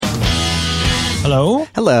Hello?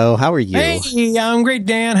 Hello, how are you? Hey, I'm great,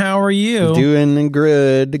 Dan. How are you? Doing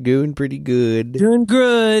good. Doing pretty good. Doing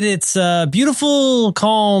good. It's a beautiful,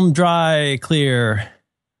 calm, dry, clear,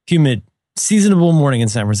 humid, seasonable morning in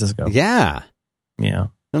San Francisco. Yeah. Yeah.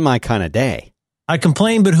 That's my kind of day. I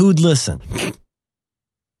complain, but who'd listen?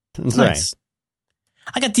 That's Nice.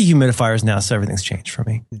 I got dehumidifiers now, so everything's changed for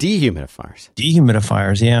me. right. Dehumidifiers.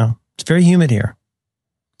 Dehumidifiers, yeah. It's very humid here.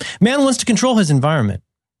 Man wants to control his environment.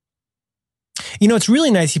 You know, it's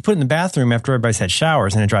really nice. You put it in the bathroom after everybody's had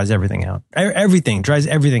showers and it dries everything out. Everything dries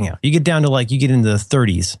everything out. You get down to you get into the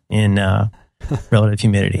 30s in relative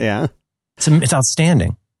humidity. Yeah. It's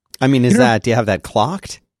outstanding. I mean, do you have that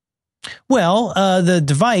clocked? Well, the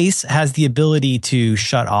device has the ability to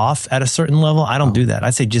shut off at a certain level. I don't do that.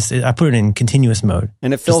 I say I put it in continuous mode.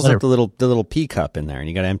 And it fills up the little pea cup in there and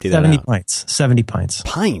you got to empty that out. 70 pints.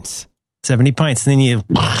 Pints? 70 pints. And then you...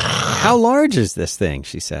 How large is this thing,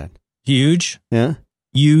 she said? Huge. Yeah.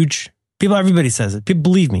 Huge. Everybody says it. People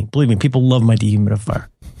believe me. People love my dehumidifier.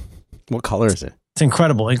 What color is it? It's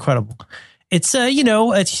incredible. It's it's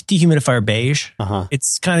dehumidifier beige.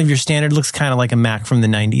 It's kind of your standard. Looks kind of like a Mac from the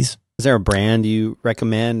 90s. Is there a brand you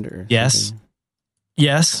recommend? Or yes. something?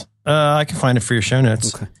 Yes. I can find it for your show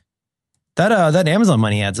notes. Okay. That Amazon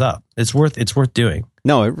money adds up. It's worth doing.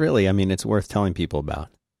 No, it's worth telling people about.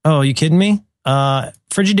 Oh, are you kidding me?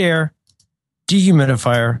 Frigidaire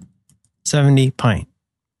dehumidifier 70 pint.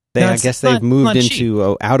 I guess they've moved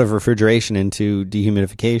into out of refrigeration into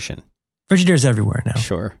dehumidification. Frigidaire's everywhere now.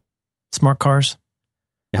 Sure. Smart cars.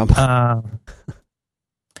 Yep.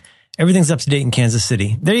 Everything's up to date in Kansas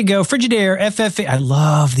City. There you go. Frigidaire FFA. I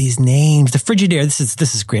love these names. The Frigidaire.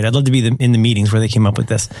 This is great. I'd love to be in the meetings where they came up with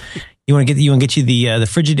this. You want to get you the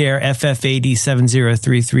Frigidaire FFAD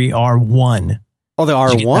 7033R1. Oh, the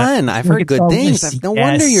R1. I've heard good things. No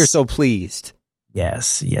wonder you're so pleased.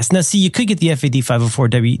 Yes. Now, see, you could get the FAD 504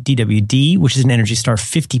 DWD, which is an Energy Star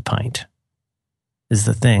 50 pint, is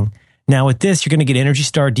the thing. Now, with this, you're going to get Energy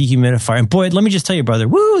Star dehumidifier. And boy, let me just tell you, brother,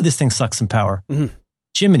 woo, this thing sucks some power. Mm-hmm.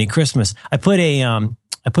 Jiminy Christmas. I put a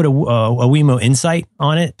Wemo Insight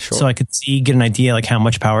on it so I could get an idea like how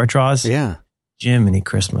much power it draws. Yeah. Jiminy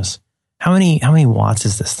Christmas. How many watts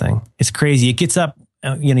is this thing? It's crazy. It gets up,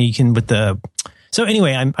 you can with the... So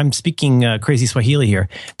anyway, I'm speaking crazy Swahili here.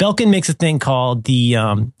 Belkin makes a thing called the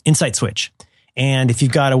Insight Switch. And if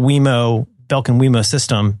you've got a Belkin Wemo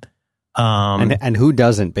system... and who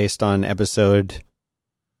doesn't, based on episode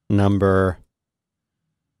number...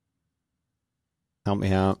 Help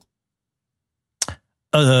me out.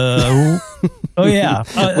 Oh yeah.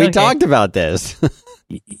 We talked about this.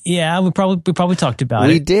 Yeah, we probably talked about it.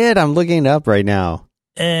 We did. I'm looking it up right now.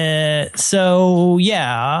 So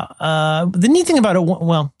yeah, the neat thing about it,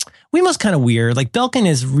 well, Wemo's kind of weird. Like Belkin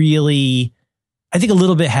is really, I think, a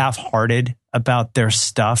little bit half-hearted about their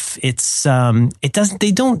stuff. It's, they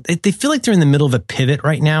feel like they're in the middle of a pivot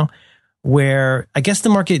right now where I guess the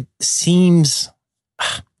market seems,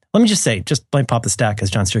 let me just say, just blame pop the stack,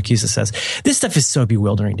 as John Syracuse says. This stuff is so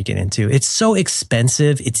bewildering to get into. It's so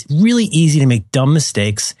expensive. It's really easy to make dumb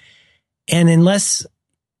mistakes. And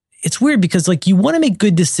it's weird because you want to make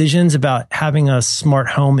good decisions about having a smart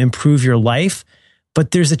home improve your life,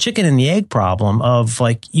 but there's a chicken and the egg problem of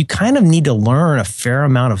you kind of need to learn a fair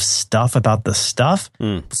amount of stuff about the stuff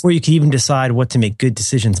before you can even decide what to make good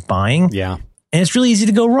decisions buying. Yeah. And it's really easy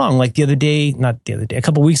to go wrong. A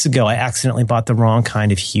couple of weeks ago, I accidentally bought the wrong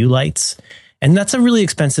kind of Hue lights. And that's a really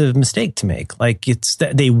expensive mistake to make.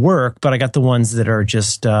 They work, but I got the ones that are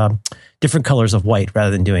just different colors of white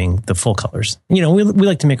rather than doing the full colors. We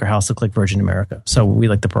like to make our house look like Virgin America. So we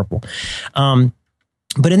like the purple.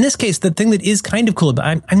 But in this case, the thing that is kind of cool, but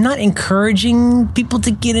I'm not encouraging people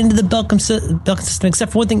to get into the Belkin system,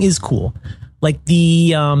 except for one thing is cool.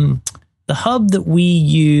 The hub that we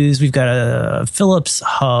use, we've got a Philips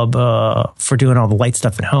hub for doing all the light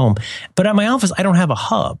stuff at home. But at my office, I don't have a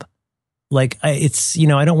hub. I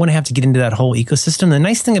don't want to have to get into that whole ecosystem. The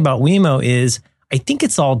nice thing about Wemo is I think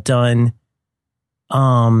it's all done.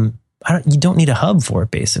 You don't need a hub for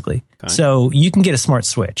it, basically. Okay. So you can get a smart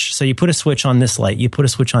switch. So you put a switch on this light, you put a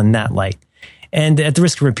switch on that light. And at the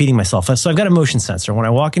risk of repeating myself, so I've got a motion sensor. When I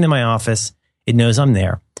walk into my office, it knows I'm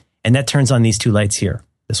there. And that turns on these two lights here,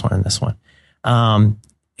 this one and this one.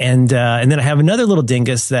 And then I have another little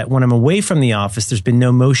dingus that when I'm away from the office, there's been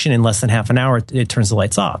no motion in less than half an hour, it turns the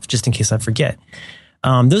lights off, just in case I forget.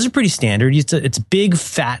 Those are pretty standard. It's a big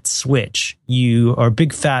fat switch. Or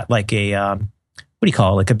big fat like a what do you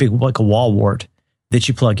call it? Like a wall wart that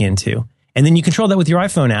you plug into, and then you control that with your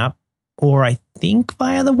iPhone app. Or I think,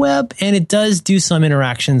 via the web. And it does do some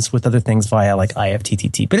interactions with other things via like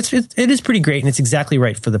IFTTT. But it is pretty great, and it's exactly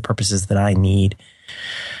right for the purposes that I need.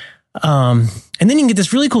 And then you can get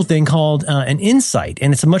this really cool thing called an Insight.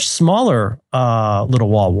 And it's a much smaller little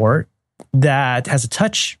wall wart that has a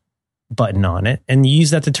touch button on it. And you use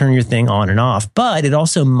that to turn your thing on and off. But it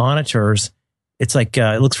also monitors. It's like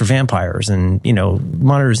it looks for vampires and,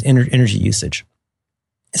 monitors energy usage.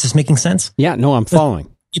 Is this making sense? Yeah, no, I'm following.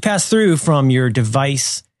 You pass through from your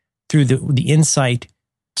device through the Insight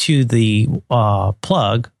to the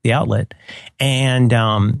plug, the outlet, and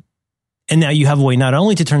now you have a way not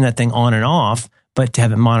only to turn that thing on and off, but to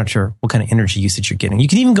have it monitor what kind of energy usage you're getting. You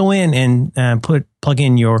can even go in and plug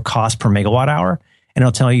in your cost per megawatt hour, and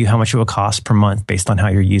it'll tell you how much it will cost per month based on how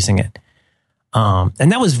you're using it.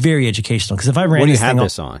 And that was very educational, because if I ran what do you have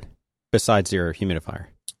this on besides your humidifier?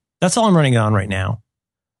 That's all I'm running it on right now.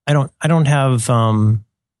 I don't have. I'm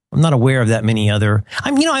not aware of that many other.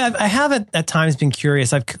 I have at times been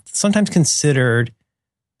curious. I've sometimes considered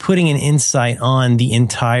putting an Insight on the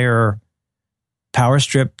entire power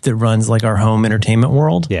strip that runs like our home entertainment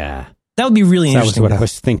world. Yeah, that would be really interesting. That was what I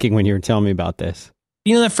was thinking when you were telling me about this.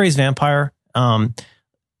 You know that phrase vampire? I'm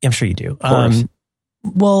sure you do. Of course.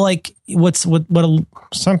 Well, like what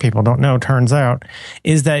some people don't know, turns out,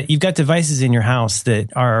 is that you've got devices in your house that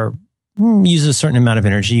use a certain amount of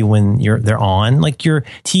energy when they're on, like your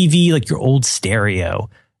TV, like your old stereo,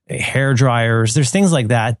 hair dryers. There's things like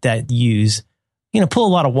that use, pull a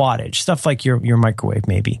lot of wattage, stuff like your microwave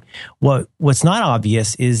maybe. What's not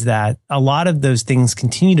obvious is that a lot of those things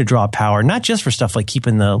continue to draw power, not just for stuff like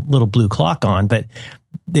keeping the little blue clock on, but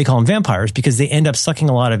they call them vampires because they end up sucking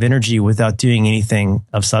a lot of energy without doing anything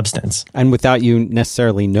of substance. And without you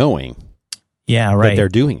necessarily knowing that they're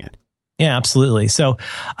doing it. Yeah, absolutely. So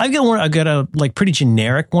I've got a like pretty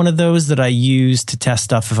generic one of those that I use to test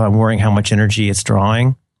stuff if I'm worrying how much energy it's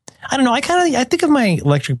drawing. I don't know. I think of my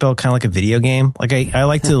electric bill kind of like a video game. Like I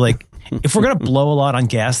like to like, if we're going to blow a lot on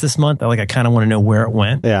gas this month, I kind of want to know where it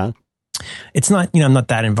went. Yeah. It's not, I'm not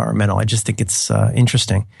that environmental. I just think it's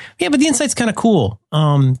interesting. Yeah, but the Insight's kind of cool.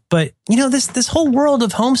 But this whole world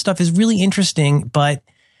of home stuff is really interesting, but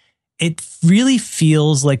it really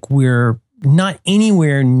feels like we're not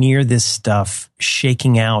anywhere near this stuff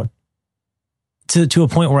shaking out to a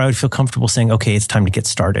point where I would feel comfortable saying, okay, it's time to get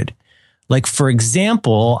started. Like, for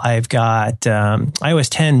example, I've got iOS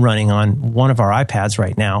 10 running on one of our iPads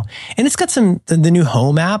right now, and it's got the new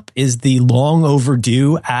Home app is the long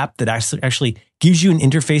overdue app that actually gives you an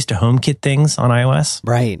interface to HomeKit things on iOS.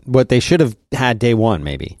 Right. What they should have had day one,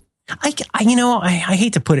 maybe. I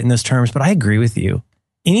hate to put it in those terms, but I agree with you.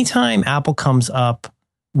 Anytime Apple comes up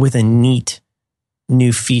with a neat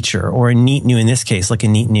new feature or a neat new, in this case, like a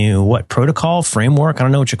neat new, protocol, framework, I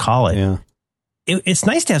don't know what you call it. Yeah. It's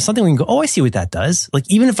nice to have something where you can go, oh, I see what that does. Like,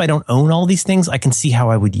 even if I don't own all these things, I can see how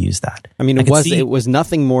I would use that. I mean, it was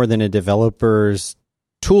nothing more than a developer's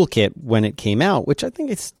toolkit when it came out, which I think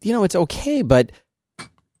it's okay, but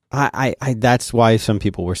I that's why some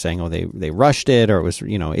people were saying, oh, they rushed it, or it was,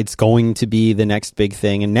 it's going to be the next big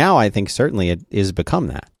thing. And now I think certainly it is become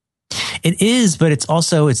that. It is, but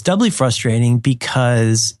it's doubly frustrating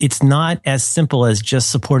because it's not as simple as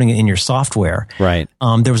just supporting it in your software. Right.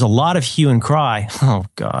 There was a lot of hue and cry. Oh,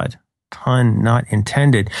 God. Pun not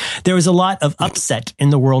intended. There was a lot of upset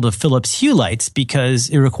in the world of Philips Hue lights because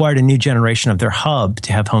it required a new generation of their hub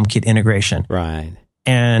to have HomeKit integration. Right.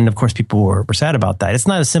 And of course, people were sad about that. It's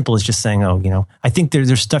not as simple as just saying, oh, I think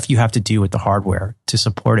there's stuff you have to do with the hardware to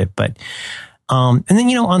support it. But and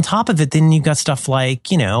then, on top of it, then you've got stuff like,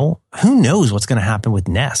 who knows what's going to happen with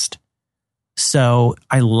Nest. So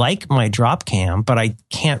I like my drop cam, but I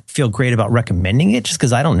can't feel great about recommending it just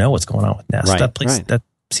because I don't know what's going on with Nest. Right, that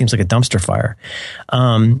seems like a dumpster fire.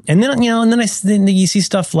 And then, then you see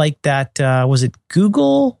stuff like that. Was it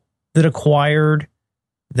Google that acquired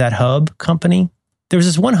that hub company? There was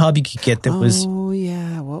this one hub you could get that was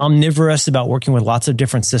omnivorous about working with lots of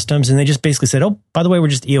different systems. And they just basically said, oh, by the way, we're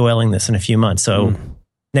just EOLing this in a few months. So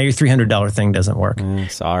now your $300 thing doesn't work.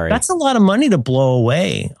 Sorry. That's a lot of money to blow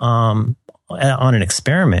away on an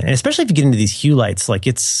experiment. And especially if you get into these Hue lights, like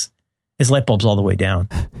it's light bulbs all the way down,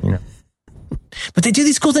 But they do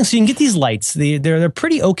these cool things. So you can get these lights. They're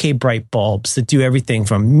pretty okay bright bulbs that do everything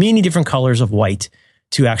from many different colors of white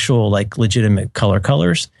to actual like legitimate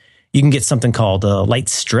colors. You can get something called a light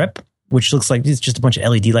strip, which looks like it's just a bunch of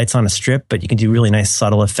LED lights on a strip, but you can do really nice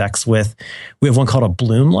subtle effects with. We have one called a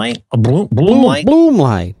bloom light. A bloom light? Bloom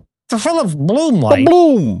light. It's a Philips bloom light.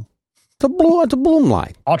 It's a bloom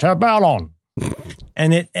light. Hot air balloon.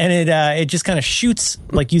 it just kind of shoots,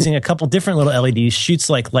 like using a couple different little LEDs, shoots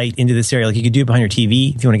like light into this area. Like you could do it behind your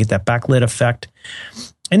TV if you want to get that backlit effect.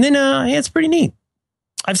 And then yeah, it's pretty neat.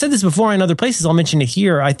 I've said this before in other places. I'll mention it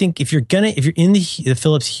here. I think if you're in the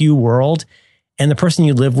Philips Hue world and the person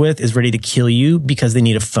you live with is ready to kill you because they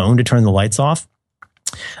need a phone to turn the lights off,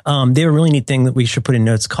 they have a really neat thing that we should put in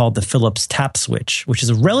notes called the Philips tap switch, which is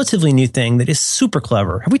a relatively new thing that is super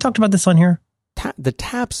clever. Have we talked about this on here? The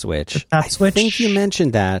tap switch. The tap switch. I think you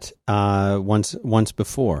mentioned that once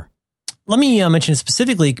before. Let me mention it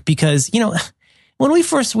specifically because, when we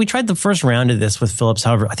tried the first round of this with Philips,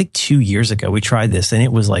 however, I think 2 years ago, we tried this and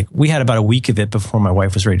it was like, we had about a week of it before my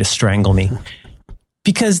wife was ready to strangle me.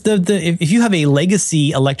 Because if you have a legacy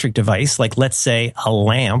electric device, like let's say a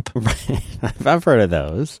lamp. Right. I've heard of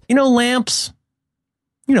those. Lamps.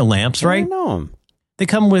 Lamps, right? I know them. They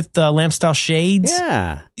come with lamp-style shades.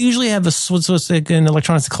 Yeah. They usually have in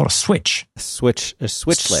electronics called a switch. A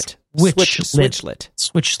switchlet.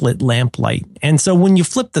 Switchlet lamp light. And so when you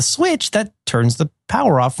flip the switch, that turns the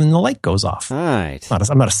power off and the light goes off. Right.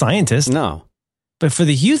 I'm not a scientist. No. But for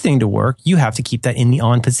the Hue thing to work, you have to keep that in the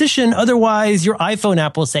on position. Otherwise, your iPhone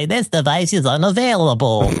app will say, this device is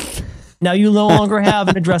unavailable. Now you no longer have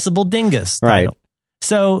an addressable dingus. Right.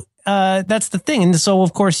 So that's the thing. And so,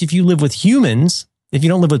 of course, if you live with humans, if you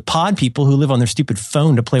don't live with pod people who live on their stupid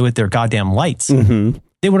phone to play with their goddamn lights,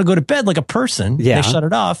 they want to go to bed like a person. Yeah. They shut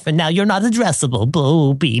it off. And now you're not addressable.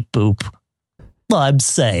 Boo, beep, boop. I'm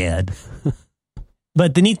sad.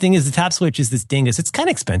 But the neat thing is the tap switch is this dingus. It's kind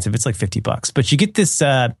of expensive. It's like $50, but you get this,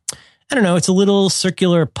 I don't know, it's a little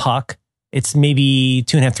circular puck. It's maybe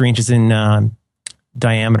 2.5, 3 inches in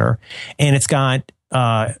diameter. And it's got,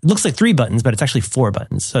 it looks like 3 buttons, but it's actually 4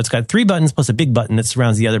 buttons. So it's got 3 buttons plus a big button that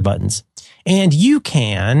surrounds the other buttons. And you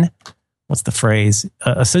can, what's the phrase,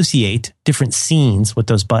 associate different scenes with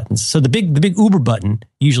those buttons. So the big Uber button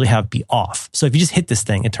usually have be off. So if you just hit this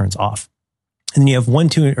thing, it turns off. And then you have 1,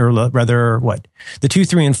 2, or rather the 2,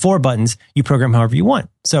 3, and 4 buttons you program however you want.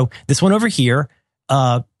 So this one over here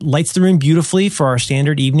lights the room beautifully for our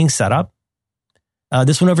standard evening setup.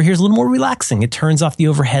 This one over here is a little more relaxing. It turns off the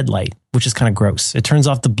overhead light, which is kind of gross. It turns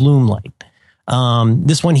off the bloom light.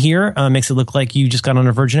 This one here makes it look like you just got on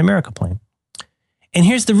a Virgin America plane. And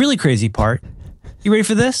here's the really crazy part. You ready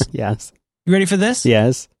for this? Yes. You ready for this?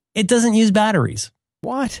 Yes. It doesn't use batteries.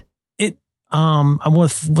 What?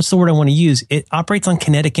 What's the word I want to use? It operates on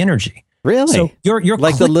kinetic energy. Really? So you're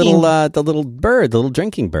like clicking, the little bird, the little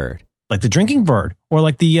drinking bird, like the drinking bird, or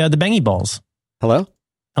like the bangy balls. Hello,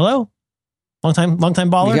 long time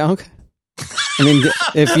baller. Yeah, okay. I mean,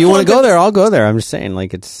 if you want to go there, I'll go there. I'm just saying,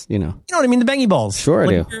 like it's You know what I mean? The bangy balls. Sure,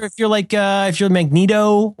 like I do. If you're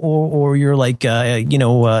Magneto, or you're like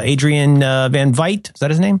Adrian Van Veit. Is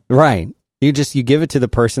that his name? Right. You give it to the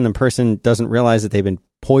person doesn't realize that they've been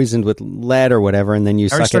poisoned with lead or whatever, and then you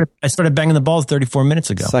I started banging the balls 34 minutes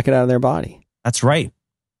ago. Suck it out of their body. That's right.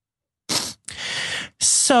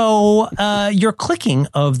 So your clicking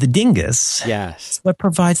of the dingus, yes, what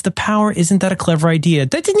provides the power. Isn't that a clever idea?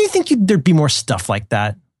 Didn't you think there'd be more stuff like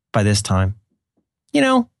that by this time?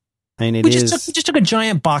 I mean, we just took a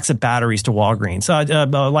giant box of batteries to Walgreens.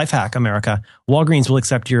 Life hack, America. Walgreens will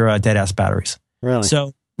accept your dead ass batteries. Really?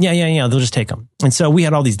 So yeah. They'll just take them. And so we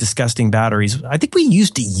had all these disgusting batteries. I think we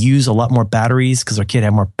used to use a lot more batteries because our kid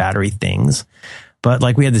had more battery things. But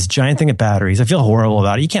like we had this giant thing of batteries. I feel horrible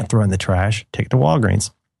about it. You can't throw it in the trash. Take it to Walgreens.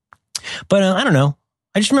 But I don't know.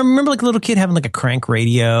 I just remember like a little kid having like a crank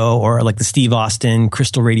radio or like the Steve Austin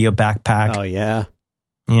crystal radio backpack. Oh yeah.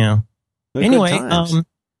 Yeah. Those anyway, good times.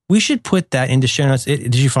 we should put that into show notes.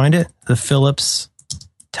 Did you find it? The Philips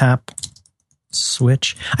tap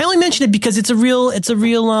switch. I only mention it because it's a real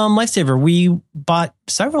lifesaver. We bought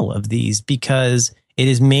several of these because it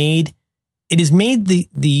has made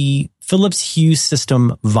the Philips Hue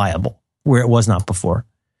system viable where it was not before.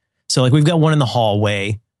 So like we've got one in the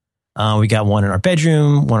hallway, we got one in our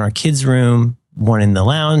bedroom, one in our kids' room, one in the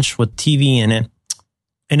lounge with TV in it,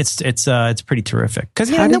 and it's pretty terrific. Because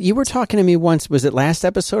you were talking to me once. Was it last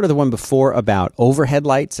episode or the one before about overhead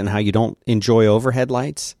lights and how you don't enjoy overhead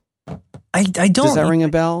lights? I don't. Does that ring a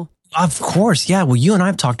bell? Of course, yeah. Well, you and I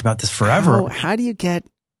have talked about this forever. How do you get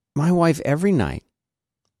my wife every night?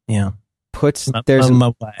 Yeah, there's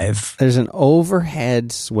an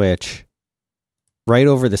overhead switch right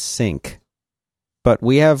over the sink, but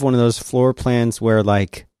we have one of those floor plans where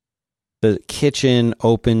like the kitchen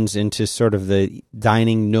opens into sort of the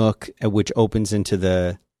dining nook, which opens into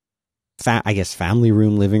the family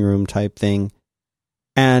room, living room type thing.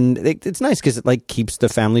 And it's nice because it like keeps the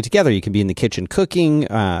family together. You can be in the kitchen cooking,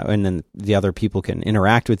 and then the other people can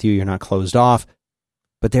interact with you. You're not closed off.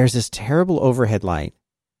 but there's this terrible overhead light,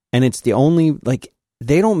 and it's the only, like,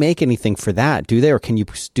 they don't make anything for that, do they? Or can you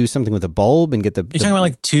do something with a bulb and get the... You're talking about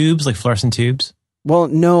like tubes, like fluorescent tubes? Well,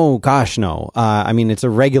 no, gosh, no. I mean, it's a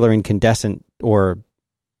regular incandescent or...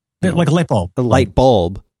 Like a light bulb. A light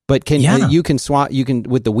bulb. But you can swap,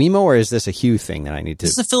 with the Wemo, or is this a Hue thing that I need to...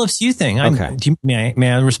 This is a Philips Hue thing. Okay. May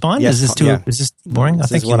I respond? Yes, is this boring?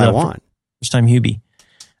 This is what I want. First time Hubie.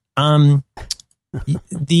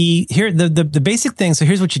 The basic thing. So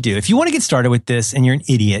here's what you do. If you want to get started with this and you're an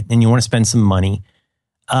idiot and you want to spend some money,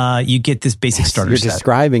 you get this basic starter set. You're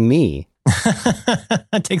describing me.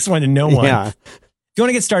 It takes one to know one. Yeah. If you want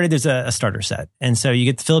to get started, there's a starter set. And so you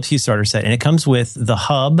get the Philips Hue starter set, and it comes with the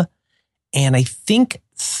hub and I think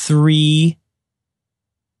 3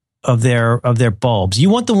 of their bulbs. You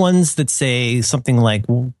want the ones that say something like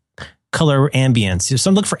color ambience.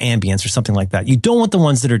 Some look for ambience or something like that. You don't want the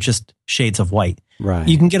ones that are just shades of white. Right.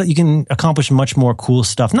 You can accomplish much more cool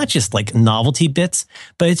stuff. Not just like novelty bits,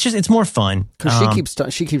 but it's more fun.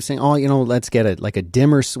 Because she keeps saying, "Oh, let's get a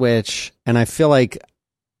dimmer switch," and I feel like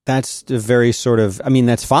that's a very sort of, I mean,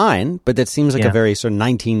 that's fine, but that seems like a very sort of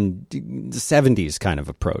 1970s kind of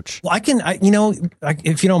approach. Well,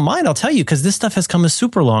 if you don't mind, I'll tell you, because this stuff has come a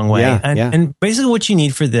super long way. And basically what you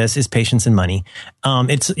need for this is patience and money.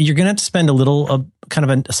 You're going to have to spend kind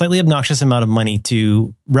of a slightly obnoxious amount of money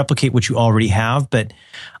to replicate what you already have. But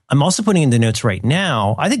I'm also putting in the notes right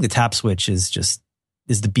now, I think the tap switch is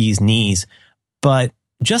the bee's knees, but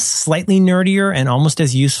just slightly nerdier and almost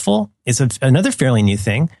as useful is another fairly new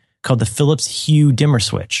thing called the Philips Hue dimmer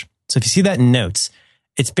switch. So if you see that in notes,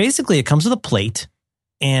 it comes with a plate,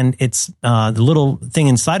 and it's the little thing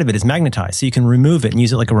inside of it is magnetized. So you can remove it and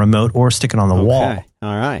use it like a remote or stick it on the wall.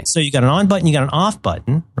 All right. So you got an on button, you got an off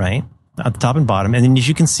button, right? At the top and bottom. And then as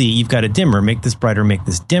you can see, you've got a dimmer, make this brighter, make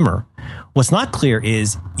this dimmer. What's not clear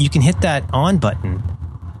is you can hit that on button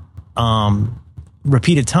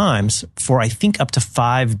repeated times for, I think, up to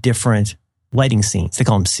 5 different lighting scenes. They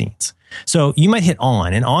call them scenes. So you might hit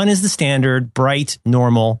on, and on is the standard, bright,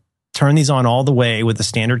 normal. Turn these on all the way with the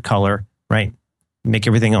standard color, right? Make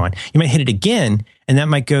everything on. You might hit it again, and that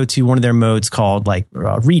might go to one of their modes called like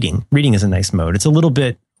reading. Reading is a nice mode. It's a little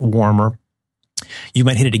bit warmer. You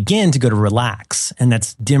might hit it again to go to relax, and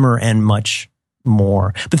that's dimmer and much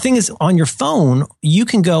more. But the thing is, on your phone, you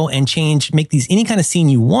can go and make these any kind of scene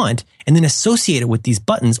you want, and then associate it with these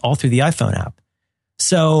buttons all through the iPhone app.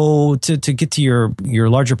 So to get to your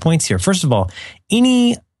larger points here, first of all,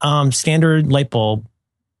 any standard light bulb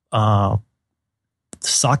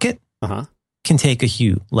socket can take a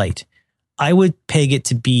Hue light. I would peg it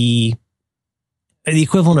to be the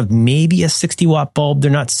equivalent of maybe a 60-watt bulb. They're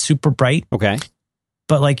not super bright. Okay.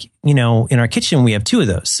 But in our kitchen, we have 2 of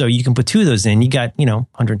those. So you can put 2 of those in. You got,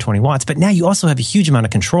 120 watts. But now you also have a huge amount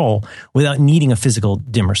of control without needing a physical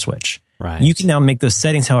dimmer switch. Right. You can now make those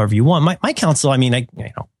settings however you want. My counsel, I mean, I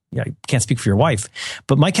can't speak for your wife,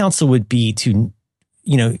 but my counsel would be to,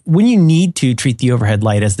 when you need to, treat the overhead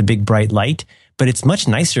light as the big bright light, but it's much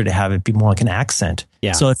nicer to have it be more like an accent.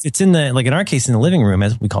 Yeah. So if it's in in our case, in the living room,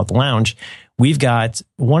 as we call it, the lounge, we've got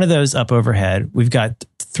one of those up overhead. We've got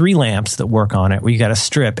 3 lamps that work on it. We got a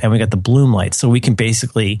strip, and we got the bloom light. So we can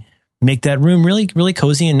basically make that room really, really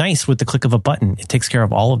cozy and nice with the click of a button. It takes care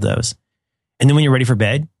of all of those. And then when you're ready for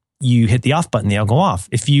bed, you hit the off button, they all go off.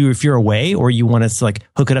 If you're away or you want to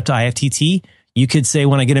hook it up to IFTT, you could say,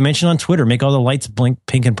 when I get a mention on Twitter, make all the lights blink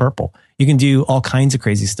pink and purple. You can do all kinds of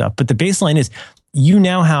crazy stuff. But the baseline is you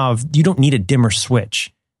don't need a dimmer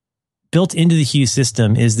switch. Built into the Hue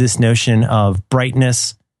system is this notion of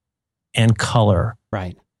brightness and color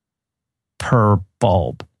per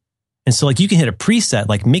bulb. And so you can hit a preset,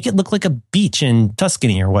 make it look like a beach in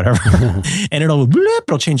Tuscany or whatever. And it'll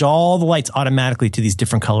change all the lights automatically to these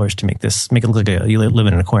different colors to make it look like you live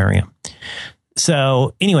in an aquarium.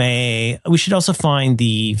 So anyway, we should also find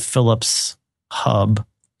the Philips Hub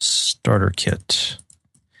starter kit.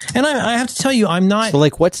 And I have to tell you, I'm not... So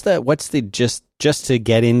what's the just to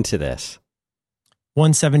get into this?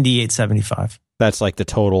 $178.75. That's the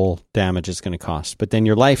total damage it's going to cost. But then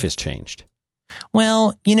your life has changed.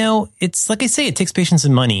 Well, it's like I say, it takes patience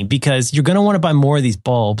and money, because you're going to want to buy more of these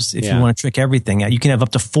bulbs if you want to trick everything out. You can have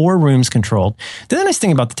up to 4 rooms controlled. The other nice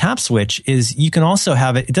thing about the tap switch is you can also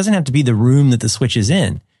have it doesn't have to be the room that the switch is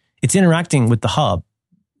in. It's interacting with the hub,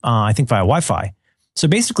 I think via Wi-Fi. So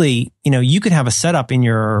basically, you could have a setup in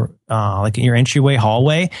your, in your entryway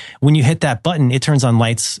hallway. When you hit that button, it turns on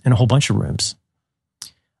lights in a whole bunch of rooms.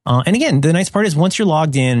 And again, the nice part is once you're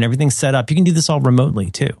logged in and everything's set up, you can do this all remotely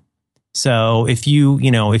too. So if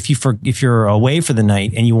you're away for the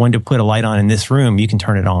night and you wanted to put a light on in this room, you can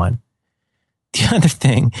turn it on. The other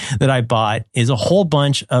thing that I bought is a whole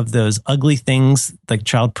bunch of those ugly things, like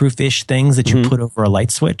childproof-ish things that you put over a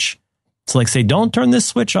light switch. So like say, don't turn this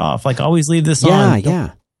switch off. Like always leave this on.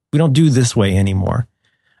 We don't do this way anymore.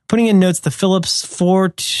 Putting in notes, the Philips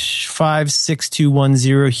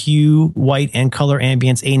 456210 hue, white, and color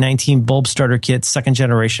ambience A19 bulb starter kit, 2nd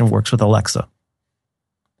generation, works with Alexa.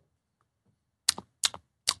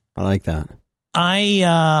 I like that.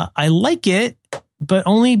 I like it, but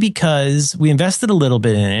only because we invested a little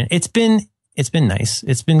bit in it. It's been nice.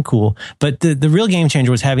 It's been cool. But the real game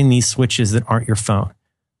changer was having these switches that aren't your phone.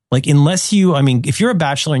 Like unless if you're a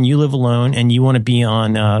bachelor and you live alone and you want to be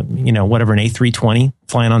on, whatever, an A320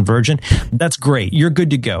 flying on Virgin, that's great. You're good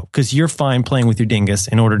to go because you're fine playing with your dingus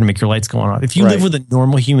in order to make your lights go on. If you live with a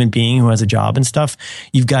normal human being who has a job and stuff,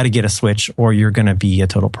 you've got to get a switch or you're going to be a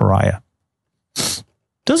total pariah.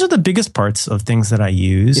 Those are the biggest parts of things that I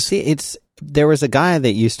use. You see, there was a guy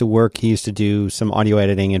that used to work. He used to do some audio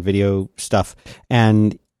editing and video stuff,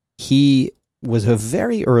 and he was a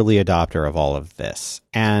very early adopter of all of this.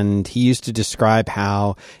 And he used to describe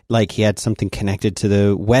how, like, he had something connected to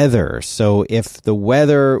the weather. So if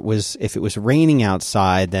it was raining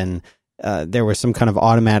outside, then there was some kind of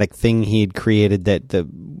automatic thing he'd created that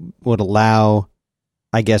would allow,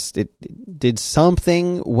 I guess it did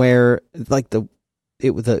something where like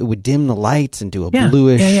it would dim the lights and do a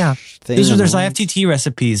bluish thing. There's IFTT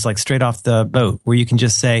recipes like straight off the boat where you can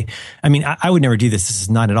just say, I would never do this. This is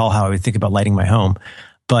not at all how I would think about lighting my home.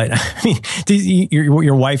 But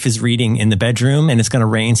your wife is reading in the bedroom and it's going to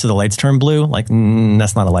rain, so the lights turn blue. Like,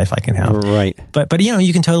 that's not a life I can have. Right. But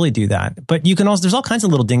you can totally do that. But you can also, there's all kinds of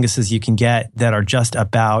little dinguses you can get that are just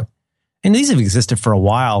about, and these have existed for a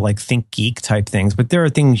while, like Think Geek type things, but there are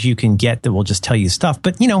things you can get that will just tell you stuff.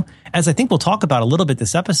 But, as I think we'll talk about a little bit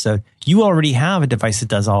this episode, you already have a device that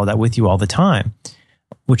does all of that with you all the time,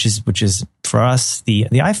 which is for us, the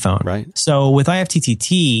iPhone. Right. So with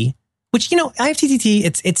IFTTT, which,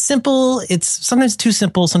 IFTTT, it's simple. It's sometimes too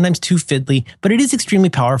simple, sometimes too fiddly, but it is extremely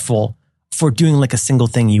powerful for doing like a single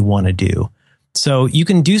thing you want to do. So you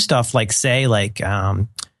can do stuff like, say,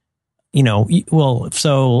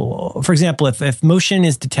 so for example, if motion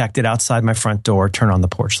is detected outside my front door, turn on the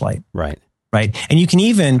porch light. Right. Right. And you can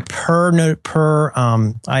even per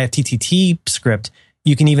IFTTT script,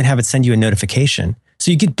 you can even have it send you a notification.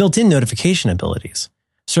 So you get built-in notification abilities.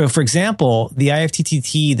 So for example, the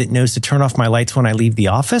IFTTT that knows to turn off my lights when I leave the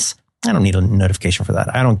office, I don't need a notification for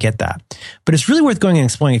that. I don't get that. But it's really worth going and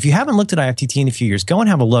exploring. If you haven't looked at IFTTT in a few years, go and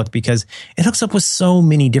have a look because it hooks up with so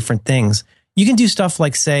many different things. You can do stuff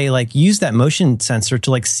like, say, like use that motion sensor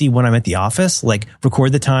to like see when I'm at the office, like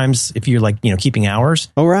record the times if you're like, keeping hours.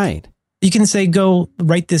 Oh, right. You can say, go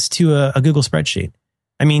write this to a Google spreadsheet.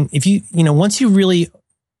 If you, once you really,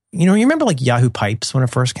 you remember like Yahoo Pipes when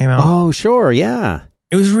it first came out? Oh, sure. Yeah.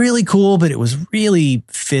 It was really cool, but it was really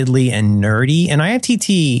fiddly and nerdy. And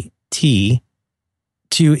IFTTT,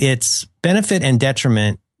 to its benefit and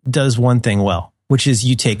detriment, does one thing well, which is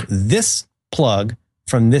you take this plug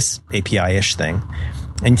from this API-ish thing,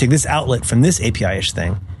 and you take this outlet from this API-ish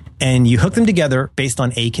thing, and you hook them together based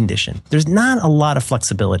on a condition. There's not a lot of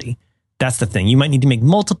flexibility. That's the thing. You might need to make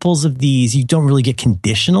multiples of these. You don't really get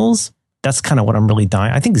conditionals. That's kind of what I'm really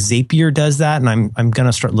dying. I think Zapier does that, and I'm going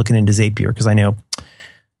to start looking into Zapier because I know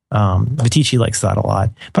Viticci likes that a lot.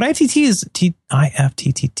 But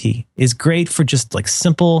IFTTT is great for just like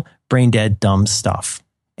simple, brain dead, dumb stuff.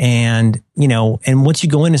 And, and once you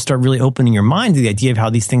go in and start really opening your mind to the idea of how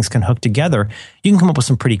these things can hook together, you can come up with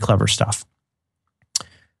some pretty clever stuff.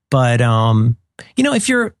 But, if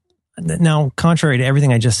you're now, contrary to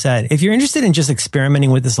everything I just said, if you're interested in just experimenting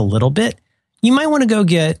with this a little bit, you might want to go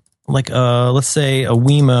get like, let's say a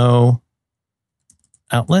Wemo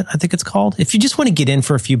outlet, I think it's called. If you just want to get in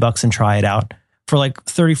for a few bucks and try it out, for like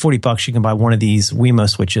 $30-$40, you can buy one of these Wemo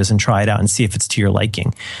switches and try it out and see if it's to your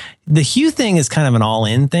liking. The Hue thing is kind of an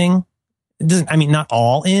all-in thing. It doesn't, not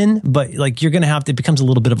all in, but like you're going to have to, it becomes a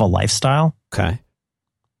little bit of a lifestyle. Okay.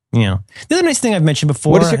 The other nice thing I've mentioned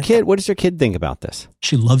before. What does your kid think about this?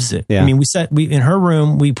 She loves it. Yeah. We in her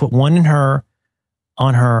room, we put one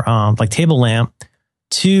on her like table lamp,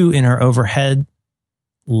 two in her overhead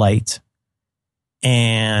light.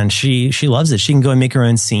 And she loves it. She can go and make her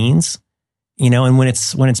own scenes. And when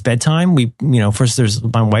it's bedtime, first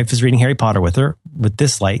my wife is reading Harry Potter with her with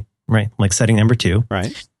this light, right? Like setting number 2.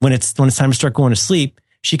 Right. When it's time to start going to sleep,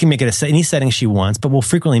 she can make it any setting she wants, but we'll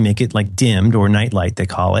frequently make it like dimmed or night light, they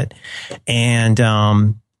call it. And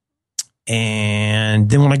then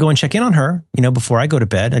when I go and check in on her, before I go to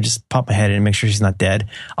bed, I just pop my head in and make sure she's not dead.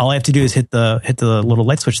 All I have to do is hit the little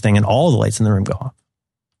light switch thing and all the lights in the room go off.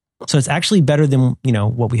 So it's actually better than,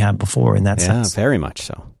 what we had before in that sense. Yeah, very much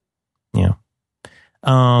so. Yeah.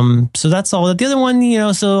 So that's all. The other one,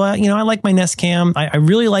 I like my Nest Cam. I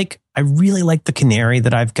really like the Canary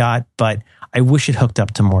that I've got, but I wish it hooked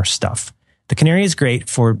up to more stuff. The Canary is great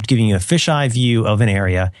for giving you a fisheye view of an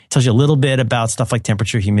area. It tells you a little bit about stuff like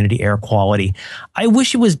temperature, humidity, air quality. I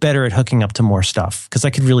wish it was better at hooking up to more stuff because I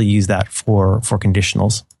could really use that for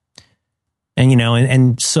conditionals. And,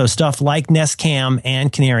 and so stuff like Nest Cam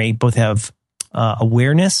and Canary both have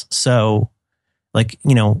awareness. So like,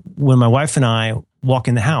 when my wife and I walk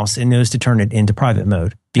in the house, it knows to turn it into private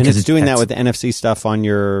mode. Because it's doing that with the NFC stuff on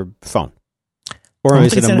your phone. Or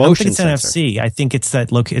is it a motion I don't think it's sensor? NFC. I think it's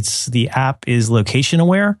that it's the app is location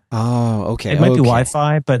aware. Oh, okay. It might be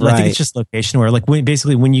Wi-Fi, but I think it's just location aware. Like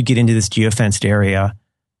basically when you get into this geofenced area,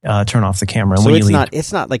 turn off the camera. And so when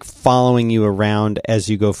it's not like following you around as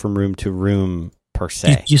you go from room to room per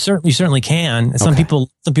se. You certainly can. Some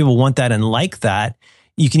people want that and like that.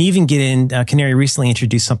 You can even get in. Canary recently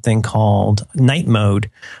introduced something called night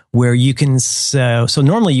mode, where you can. So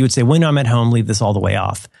normally you would say, when I'm at home, leave this all the way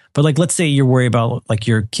off. But like, let's say you're worried about like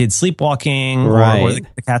your kid sleepwalking or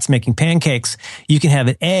the cat's making pancakes. You can have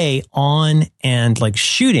it A, on and like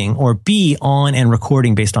shooting, or B, on and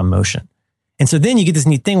recording based on motion. And so then you get this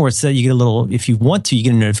neat thing where it says you get a little, if you want to, you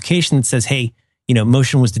get a notification that says, hey,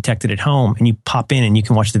 motion was detected at home, and you pop in and you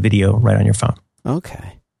can watch the video right on your phone.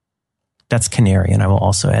 Okay. That's Canary, and I will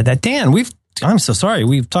also add that. Dan, I'm so sorry.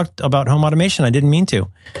 We've talked about home automation. I didn't mean to.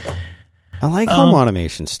 I like home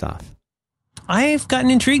automation stuff. I've gotten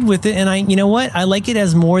intrigued with it, and I like it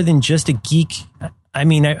as more than just a geek. I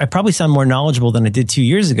mean, I probably sound more knowledgeable than I did 2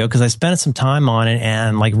 years ago because I spent some time on it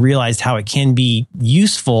and like realized how it can be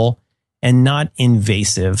useful and not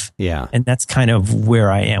invasive. Yeah. And that's kind of where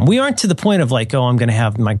I am. We aren't to the point of like, oh, I'm going to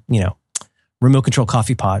have my, remote control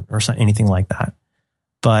coffee pot or anything like that.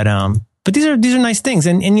 But these are nice things.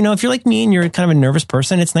 And if you're like me and you're kind of a nervous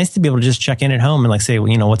person, it's nice to be able to just check in at home and like say,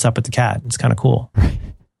 well, what's up with the cat? It's kind of cool.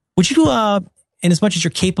 Would you, in as much as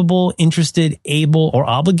you're capable, interested, able, or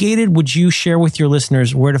obligated, would you share with your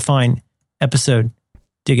listeners where to find episode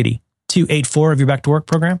Diggity 284 of your Back to Work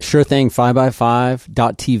program? Sure thing.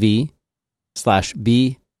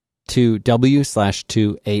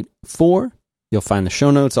 5x5.tv/B2W/284. You'll find the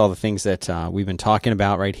show notes, all the things that we've been talking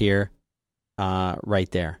about right here,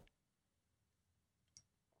 right there.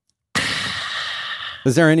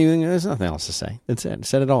 Is there anything? There's nothing else to say. That's it.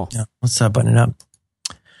 Said it all. Yeah, let's button it up.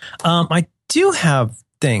 I do have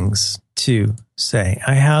things to say.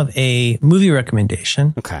 I have a movie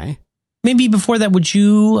recommendation. Okay. Maybe before that, would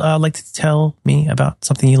you like to tell me about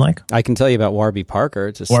something you like? I can tell you about Warby Parker.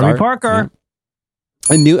 It's Warby Parker.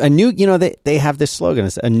 Yeah. A new. They have this slogan.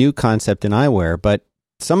 It's a new concept in eyewear, but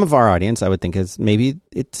some of our audience, I would think, is maybe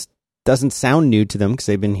it doesn't sound new to them because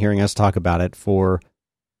they've been hearing us talk about it for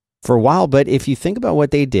a while. But if you think about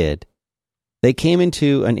what they did, they came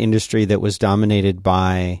into an industry that was dominated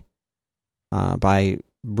by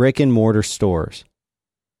brick and mortar stores,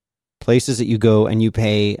 places that you go and you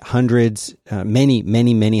pay hundreds,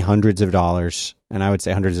 many hundreds of dollars, and I would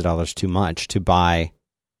say hundreds of dollars too much to buy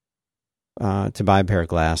a pair of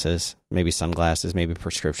glasses, maybe sunglasses, maybe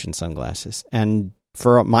prescription sunglasses. And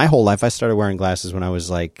for my whole life, I started wearing glasses when I was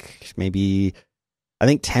like maybe, I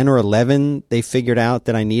think 10 or 11, they figured out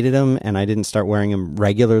that I needed them, and I didn't start wearing them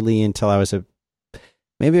regularly until I was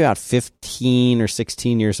maybe about 15 or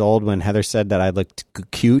 16 years old, when Heather said that I looked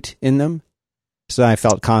cute in them. So I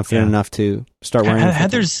felt confident enough to start wearing them.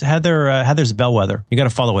 Heather's bellwether. You got to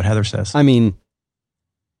follow what Heather says. I mean,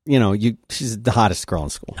 she's the hottest girl in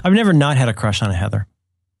school. I've never not had a crush on a Heather.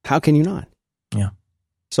 How can you not? Yeah.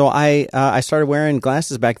 So I started wearing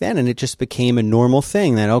glasses back then, and it just became a normal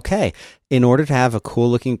thing that, okay, in order to have a cool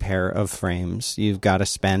looking pair of frames, you've got to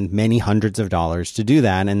spend many hundreds of dollars to do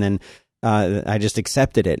that. And then I just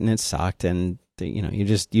accepted it, and it sucked. And you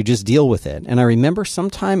just deal with it. And I remember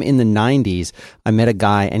sometime in the 90s, I met a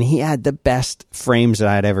guy, and he had the best frames that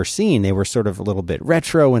I'd ever seen. They were sort of a little bit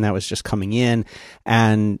retro when that was just coming in.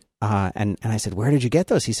 And I said, where did you get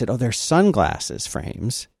those? He said, oh, they're sunglasses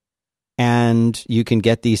frames. And you can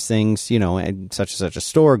get these things, at such and such a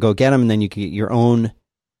store, go get them, and then you can get your own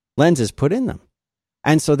lenses put in them.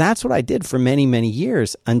 And so that's what I did for many, many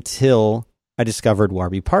years until I discovered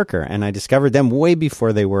Warby Parker. And I discovered them way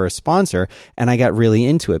before they were a sponsor, and I got really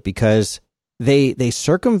into it because they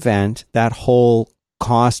circumvent that whole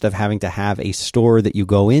cost of having to have a store that you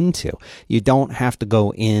go into. You don't have to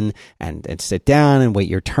go in and sit down and wait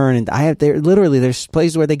your turn. And there's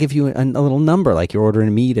places where they give you a little number, like you're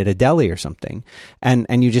ordering meat at a deli or something.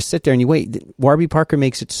 And you just sit there and you wait. Warby Parker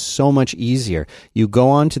makes it so much easier. You go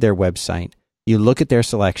onto their website, You look at their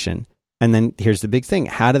selection, and then here's the big thing.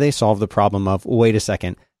 How do they solve the problem of, wait a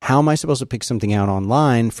second, how am I supposed to pick something out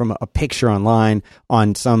online from a picture online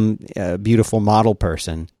on some beautiful model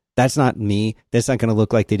person? That's not me. That's not going to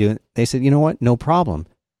look like they do. They said, you know what? No problem.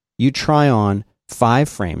 You try on 5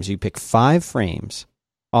 frames. You pick 5 frames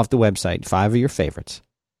off the website, 5 of your favorites.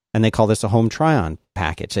 And they call this a home try-on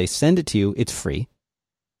package. They send it to you. It's free.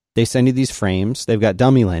 They send you these frames. They've got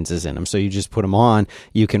dummy lenses in them. So you just put them on.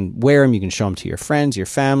 You can wear them. You can show them to your friends, your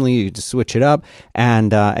family. You just switch it up.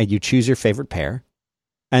 And you choose your favorite pair.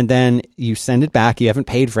 And then you send it back. You haven't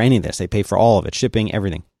paid for any of this. They pay for all of it, shipping,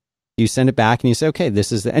 everything. You send it back and you say, okay,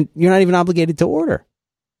 this is and you're not even obligated to order.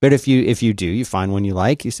 But if you do, you find one you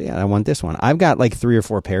like, you say, yeah, I want this one. I've got like 3 or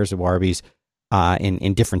 4 pairs of Warbies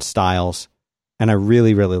in different styles. And I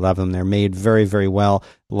really, really love them. They're made very, very well,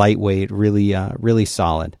 lightweight, really, really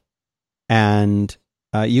solid. And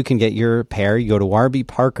you can get your pair. You go to Warby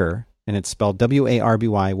Parker, and it's spelled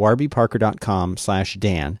WARBY,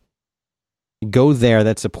 warbyparker.com/Dan. Go there.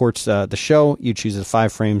 That supports the show. You choose the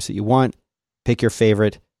 5 frames that you want. Pick your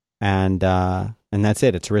favorite, and that's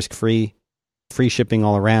it. It's risk-free, free shipping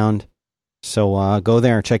all around. So go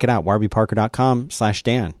there, check it out.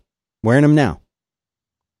 warbyparker.com/Dan. Wearing them now.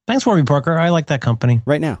 Thanks, Warby Parker. I like that company.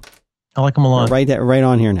 Right now. I like them a lot. Right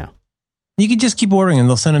on here now. You can just keep ordering them.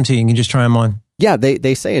 They'll send them to you. You can just try them on. Yeah,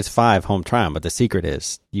 they say it's 5 home try-on, but the secret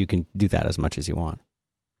is you can do that as much as you want.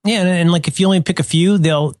 Yeah, and like if you only pick a few,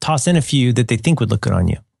 they'll toss in a few that they think would look good on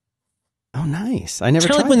you. Oh, nice. I never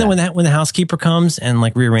tried like when the housekeeper comes and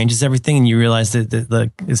like rearranges everything and you realize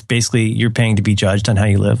that it's basically you're paying to be judged on how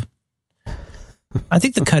you live. I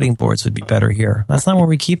think the cutting boards would be better here. That's not where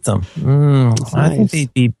we keep them. I think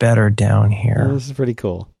they'd be better down here. Oh, this is pretty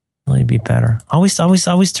cool. Really be better. Always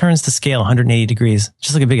turns the scale 180 degrees,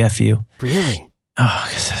 just like a big FU. Really? Oh,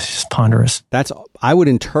 it's just ponderous. I would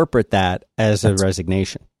interpret that as a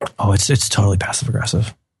resignation. Oh, it's totally passive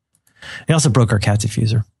aggressive. They also broke our cat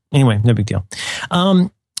diffuser. Anyway, no big deal. Hi.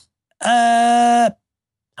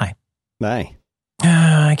 Bye.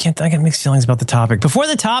 I get mixed feelings about the topic. Before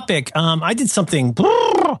the topic, I did something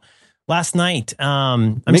last night.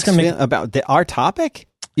 About our topic?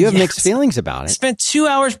 You have mixed feelings about it. I spent 2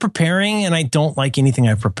 hours preparing, and I don't like anything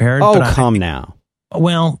I've prepared. Oh, come now.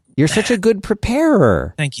 Well, you're such a good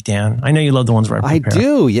preparer. Thank you, Dan. I know you love the ones where I prepare. I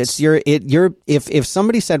do. Yes, if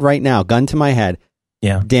somebody said right now, gun to my head,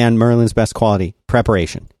 Dan, Merlin's best quality,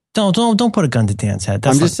 preparation. Don't put a gun to Dan's head.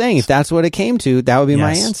 I'm just saying, if that's what it came to, that would be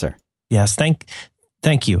my answer. Yes, thank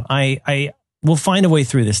you. I will find a way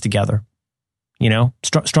through this together. You know,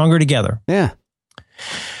 stronger together. Yeah.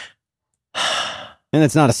 And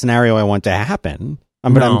it's not a scenario I want to happen.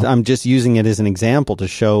 But I'm just using it as an example to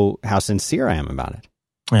show how sincere I am about it.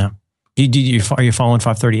 Yeah. Are you following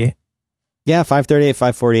 538? Yeah, 538,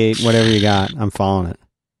 548, whatever you got. I'm following it.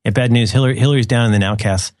 Yeah, bad news. Hillary's down in the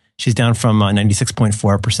nowcast. She's down from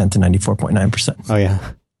 96.4% to 94.9%. Oh, yeah.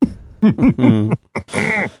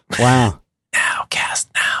 Wow. Nowcast.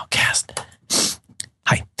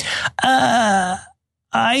 Hi.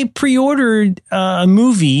 I pre-ordered a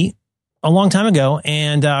movie a long time ago,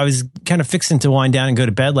 and I was kind of fixing to wind down and go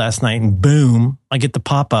to bed last night, and boom, I get the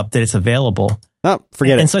pop-up that it's available. Oh,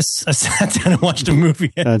 forget it. And so I sat down and watched a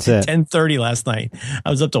movie at 10:30 last night.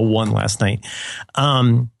 I was up to 1 last night.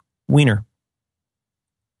 Weiner.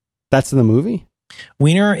 That's the movie?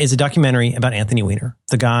 Weiner is a documentary about Anthony Weiner,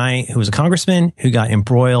 the guy who was a congressman who got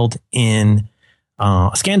embroiled in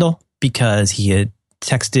a scandal because he had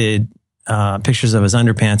texted pictures of his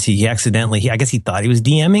underpants. He accidentally, I guess he thought he was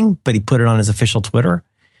DMing, but he put it on his official Twitter.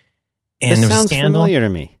 And this sounds familiar to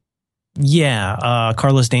me. Yeah.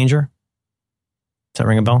 Carlos Danger. Does that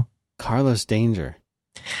ring a bell? Carlos Danger.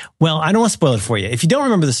 Well, I don't want to spoil it for you. If you don't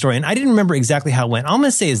remember the story, and I didn't remember exactly how it went, all I'm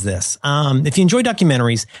going to say is this. If you enjoy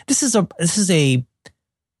documentaries, this is a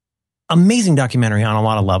amazing documentary on a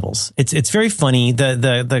lot of levels. It's very funny.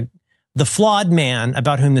 The flawed man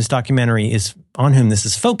about whom this documentary is, on whom this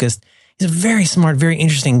is focused, he's a very smart, very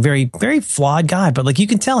interesting, very, very flawed guy. But like you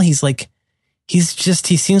can tell, he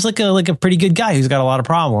seems like a pretty good guy who's got a lot of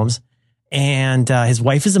problems. And his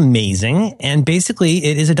wife is amazing. And basically,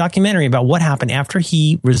 it is a documentary about what happened after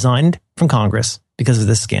he resigned from Congress because of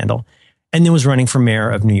this scandal and then was running for mayor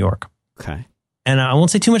of New York. Okay. And I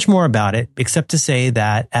won't say too much more about it, except to say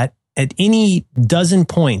that at any dozen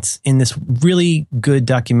points in this really good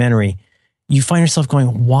documentary, you find yourself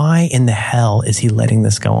going, why in the hell is he letting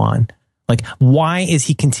this go on? Like, why is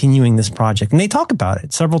he continuing this project? And they talk about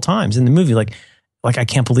it several times in the movie. Like, I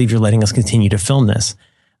can't believe you're letting us continue to film this.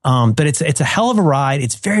 But it's a hell of a ride.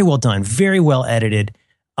 It's very well done, very well edited.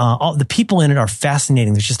 All the people in it are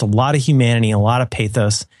fascinating. There's just a lot of humanity, a lot of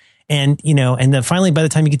pathos. And, and then finally, by the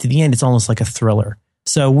time you get to the end, it's almost like a thriller.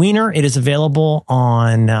 So Wiener, it is available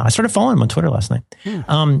on, I started following him on Twitter last night.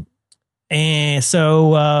 And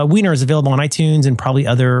so Wiener is available on iTunes and probably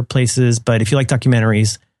other places. But if you like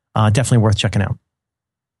documentaries, definitely worth checking out.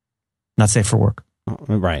 Not safe for work.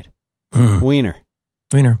 Right. Wiener.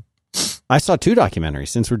 I saw 2 documentaries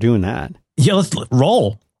since we're doing that. Yeah, let's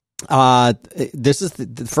roll. This is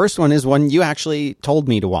the first one is one you actually told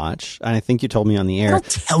me to watch, and I think you told me on the air. I don't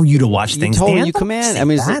tell you to watch things. You told Dan. me you command. I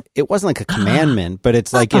mean, it wasn't like a commandment, but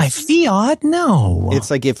it's like by fiat. No,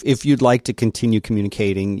 it's like if you'd like to continue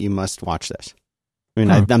communicating, you must watch this. I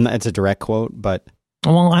mean, I'm not, it's a direct quote, but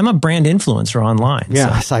I'm a brand influencer online.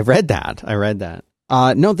 Yeah, so I read that.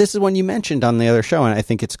 No, this is one you mentioned on the other show, and I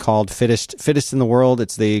think it's called Fittest in the World.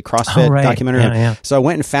 It's the CrossFit documentary. Yeah. So I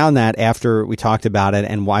went and found that after we talked about it,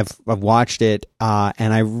 and I've watched it,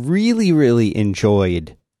 and I really, really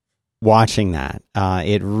enjoyed watching that.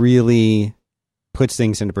 It really puts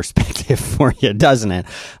things into perspective for you, doesn't it?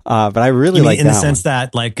 But I really like that in the sense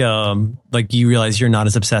that, like you realize you're not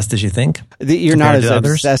as obsessed as you think. You're not as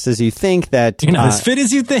obsessed as you think. That you're not as fit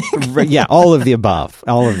as you think. Yeah, all of the above.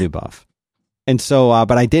 And so,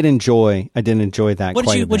 but I did enjoy that. What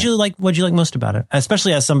did you like most about it?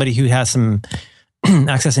 Especially as somebody who has some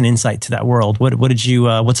access and insight to that world.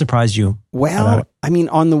 What surprised you? Well, I mean,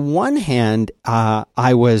 on the one hand,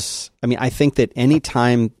 I think that any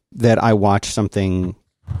time that I watch something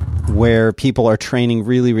where people are training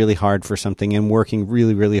really, really hard for something and working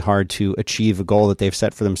really, really hard to achieve a goal that they've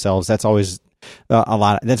set for themselves, that's always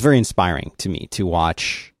that's very inspiring to me to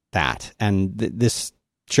watch that. And this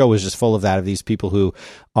show was just full of that, of these people who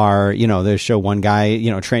are, they show one guy,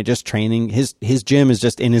 training. His gym is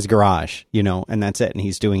just in his garage, and that's it. And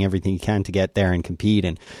he's doing everything he can to get there and compete.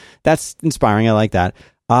 And that's inspiring. I like that.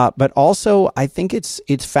 But also I think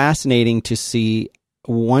it's fascinating to see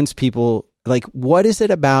once people, like, what is it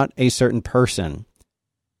about a certain person?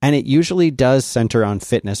 And it usually does center on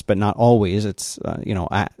fitness, but not always. It's,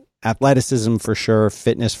 athleticism for sure,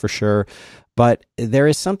 fitness for sure. But there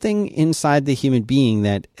is something inside the human being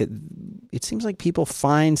that it seems like people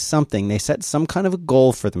find something. They set some kind of a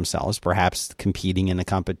goal for themselves, perhaps competing in a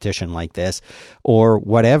competition like this or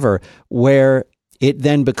whatever, where it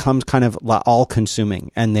then becomes kind of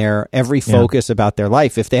all-consuming, and their every focus about their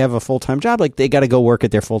life. If they have a full-time job, like, they got to go work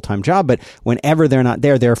at their full-time job, but whenever they're not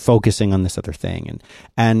there, they're focusing on this other thing,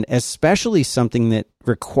 and especially something that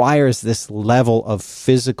requires this level of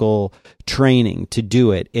physical training to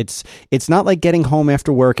do it. It's not like getting home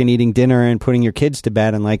after work and eating dinner and putting your kids to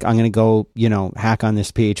bed and like, I'm going to go, hack on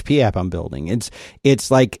this PHP app I'm building.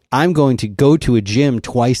 It's like, I'm going to go to a gym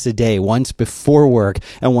twice a day, once before work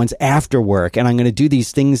and once after work, and I'm going to do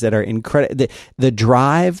these things that are incredible. The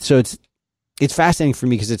drive. So it's fascinating for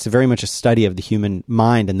me because it's very much a study of the human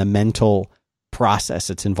mind and the mental process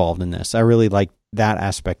that's involved in this. I really like that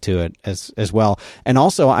aspect to it as well. And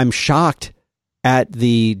also, I'm shocked at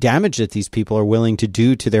the damage that these people are willing to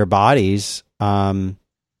do to their bodies. And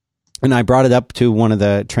I brought it up to one of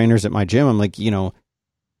the trainers at my gym. I'm like,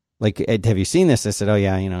 have you seen this? I said, oh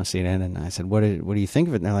yeah, I've seen it. And I said, what do you think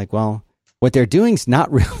of it? And they're like, well, what they're doing is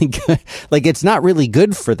not really good. Like, it's not really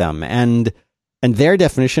good for them. And their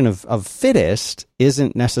definition of fittest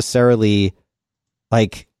isn't necessarily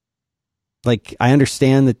like I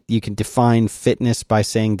understand that you can define fitness by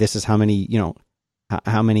saying this is how many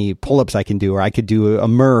pull-ups I can do, or I could do a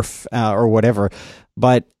Murph or whatever.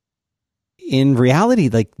 But in reality,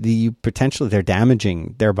 like, potentially they're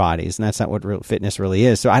damaging their bodies, and that's not what real fitness really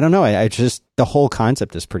is. So I don't know. I just, the whole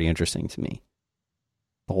concept is pretty interesting to me.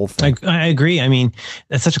 The whole thing. I agree. I mean,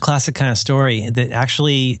 that's such a classic kind of story that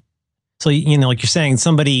actually, so, like you're saying,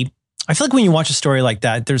 I feel like when you watch a story like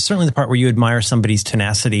that, there's certainly the part where you admire somebody's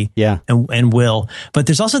tenacity and will, but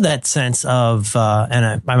there's also that sense of,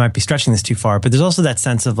 and I might be stretching this too far, but there's also that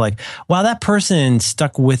sense of like, wow, that person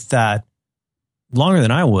stuck with that longer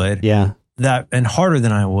than I would. Yeah. That, and harder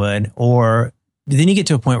than I would. Or then you get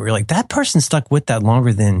to a point where you're like, that person stuck with that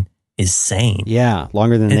longer than is sane. Yeah.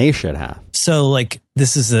 Longer than they should have. So like,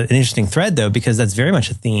 this is an interesting thread though, because that's very much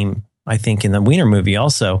a theme, I think, in the Wiener movie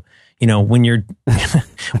also. When you're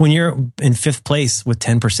in fifth place with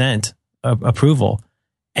 10% approval,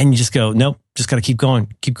 and you just go, nope, just got to keep going.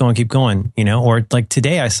 Or like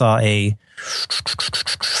today, I saw a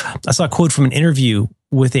quote from an interview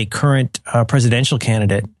with a current presidential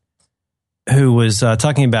candidate who was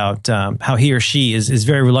talking about how he or she is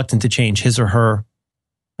very reluctant to change his or her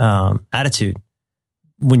attitude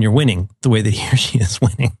when you're winning the way that he or she is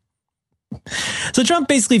winning. So Trump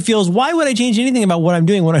basically feels, why would I change anything about what I'm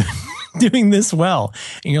doing when I'm doing this well?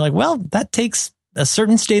 And you're like, well, that takes a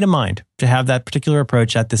certain state of mind to have that particular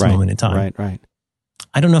approach at this moment in time. Right.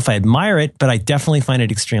 I don't know if I admire it, but I definitely find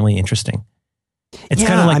it extremely interesting. It's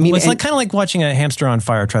kind of like, it's like kind of like watching a hamster on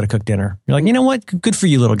fire try to cook dinner. You're like, you know what? Good for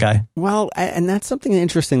you, little guy. Well, and that's something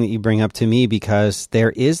interesting that you bring up to me, because there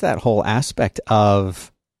is that whole aspect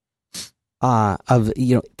of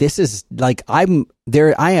this is like, I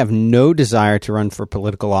have no desire to run for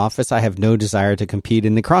political office. I have no desire to compete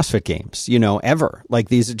in the CrossFit Games, ever. Like,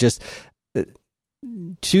 these are just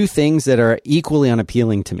two things that are equally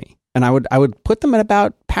unappealing to me. And I would put them at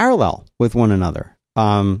about parallel with one another.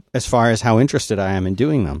 As far as how interested I am in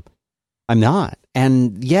doing them, I'm not.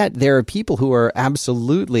 And yet there are people who are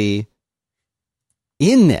absolutely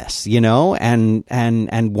in this,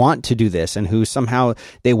 and want to do this, and who somehow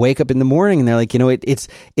they wake up in the morning and they're like,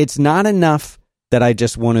 it's not enough that I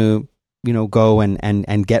just want to, go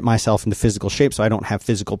and get myself into physical shape so I don't have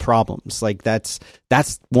physical problems. Like, that's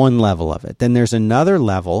one level of it. Then there's another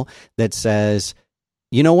level that says,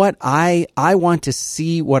 you know what? I want to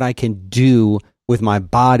see what I can do with my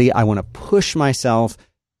body. I want to push myself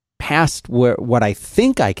past what I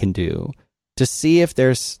think I can do to see if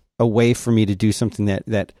there's a way for me to do something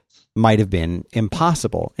that might have been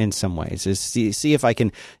impossible in some ways. Is see if I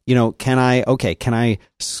can, can I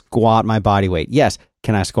squat my body weight? Yes.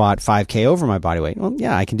 Can I squat 5K over my body weight? Well,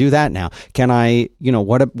 yeah, I can do that now. Can I,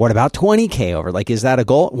 what about 20K over? Like, is that a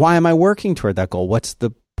goal? Why am I working toward that goal? What's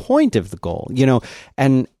the point of the goal?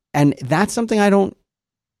 And that's something I don't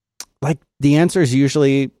like. The answer is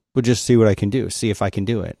usually, we'll just see what I can do, see if I can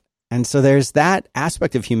do it. And so there's that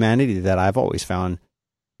aspect of humanity that I've always found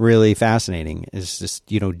really fascinating, is just,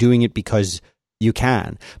 doing it because you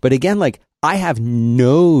can. But again, like, I have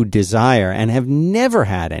no desire, and have never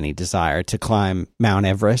had any desire, to climb Mount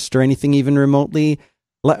Everest or anything even remotely,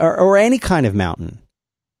 or any kind of mountain.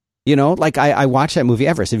 Like, I watched that movie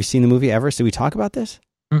Everest. Have you seen the movie Everest? Did we talk about this?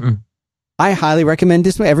 Mm-mm. I highly recommend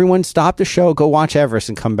this. Everyone stop the show, go watch Everest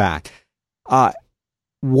and come back.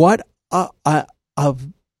 What a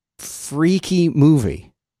freaky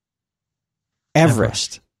movie.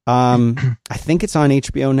 Everest. I think it's on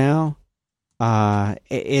HBO now.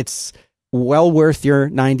 It's well worth your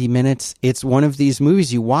 90 minutes. It's one of these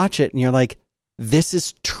movies, you watch it and you're like, this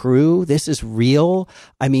is true. This is real.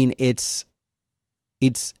 I mean, it's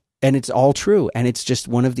all true. And it's just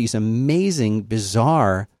one of these amazing,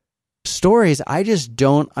 bizarre stories. I just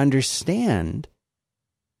don't understand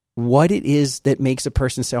what it is that makes a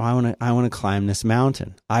person say, I want to climb this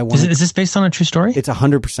mountain. Is this based on a true story? It's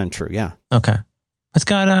 100% true. Yeah. Okay. It's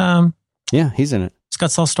got he's in it. It's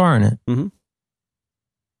got Saul Starr in it. Mm-hmm.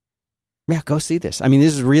 Yeah, go see this. I mean,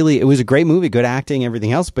 it was a great movie, good acting,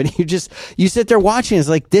 everything else, but you sit there watching, it's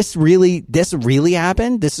like, this really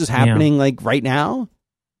happened? This is happening like right now?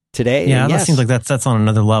 Today? Yeah, that seems like that's on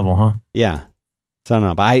another level, huh? Yeah. So I don't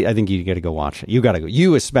know, but I think you got to go watch it.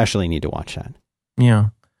 You especially need to watch that.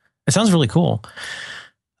 Yeah. It sounds really cool.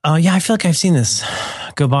 Yeah, I feel like I've seen this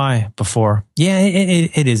go by before. Yeah,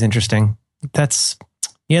 it is interesting. That's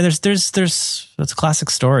a classic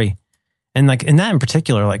story. And like in that in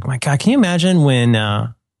particular, like, my God, can you imagine when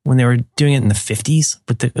they were doing it in the 50s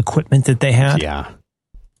with the equipment that they had? Yeah.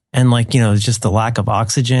 And like, just the lack of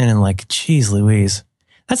oxygen, and like, geez Louise.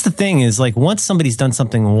 That's the thing, is like, once somebody's done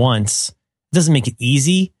something once, it doesn't make it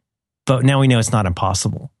easy, but now we know it's not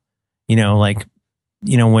impossible. When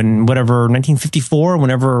 1954,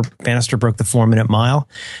 whenever Bannister broke the 4-minute mile,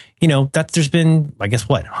 there's been, I guess,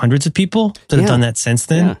 hundreds of people that have done that since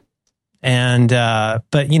then. Yeah. And,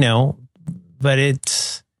 but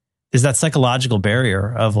there's that psychological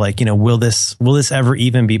barrier of like, will this ever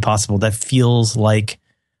even be possible? That feels like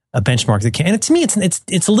a benchmark that can, and to me,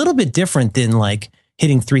 it's a little bit different than like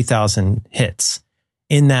hitting 3,000 hits,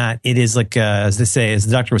 in that it is like, as the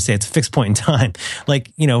doctor would say, it's a fixed point in time.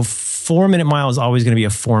 Like, 4-minute mile is always going to be a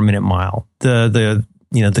 4-minute mile. The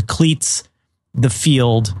cleats, the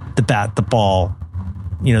field, the bat, the ball,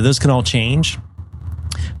 those can all change.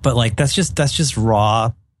 But like, that's just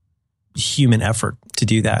raw human effort to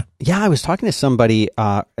do that. Yeah, I was talking to somebody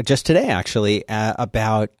just today, actually,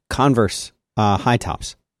 about Converse high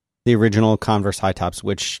tops, the original Converse high tops,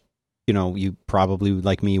 which you probably,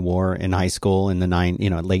 like me, wore in high school in the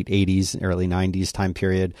late 80s, early 90s time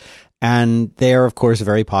period, and they are, of course,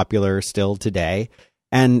 very popular still today.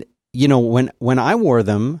 And when I wore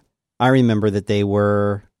them, I remember that they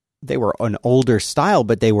were an older style,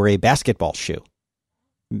 but they were a basketball shoe.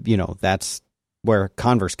 That's where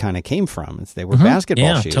Converse kind of came from. They were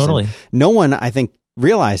basketball shoes. Totally. And no one, I think,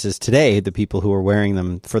 realizes today, the people who are wearing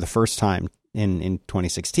them for the first time in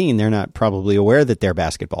 2016, they're not probably aware that they're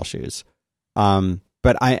basketball shoes.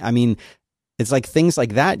 But I mean, it's like things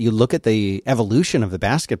like that. You look at the evolution of the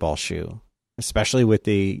basketball shoe, especially with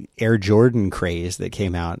the Air Jordan craze that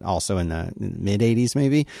came out also in the mid 80s,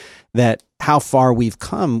 maybe, that how far we've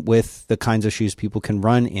come with the kinds of shoes people can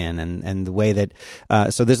run in, and the way that,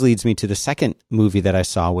 so this leads me to the second movie that I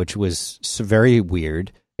saw, which was very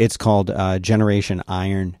weird. It's called Generation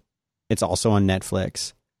Iron. It's also on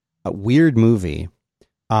Netflix. A weird movie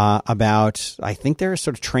about, I think they're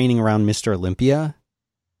sort of training around Mr. Olympia,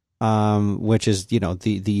 which is,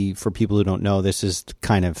 the for people who don't know, this is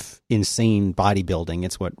kind of insane bodybuilding.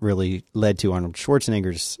 It's what really led to Arnold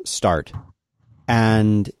Schwarzenegger's start.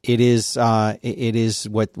 And it is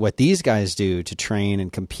what these guys do to train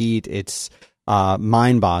and compete. It's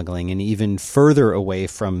mind-boggling and even further away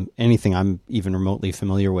from anything I'm even remotely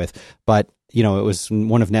familiar with. But, it was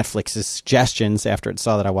one of Netflix's suggestions after it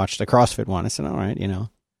saw that I watched a CrossFit one. I said, all right,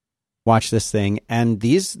 watch this thing. And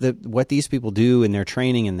what these people do in their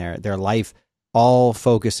training and their life, all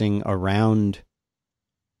focusing around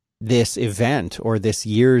this event or this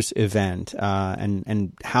year's event,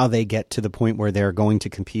 and how they get to the point where they're going to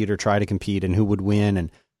compete or try to compete and who would win.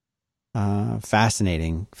 And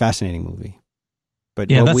fascinating movie.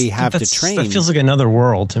 But what we have to train, that feels like another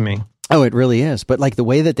world to me. Oh, it really is. But like the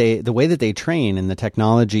way that they train and the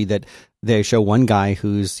technology that they show, one guy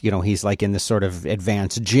who's, he's like in this sort of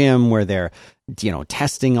advanced gym where they're,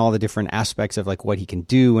 testing all the different aspects of like what he can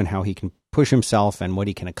do and how he can push himself and what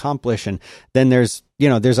he can accomplish. And then there's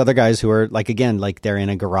other guys who are like, again, like they're in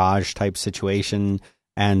a garage type situation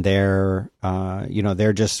and they're,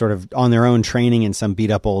 they're just sort of on their own training in some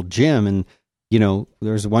beat up old gym. And,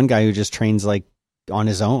 there's one guy who just trains like on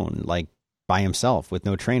his own, like by himself with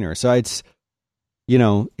no trainer. So it's,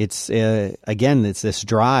 again, it's this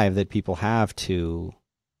drive that people have to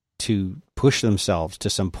push themselves to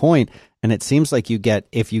some point. And it seems like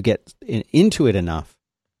if you get into it enough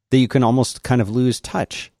that you can almost kind of lose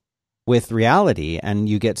touch with reality and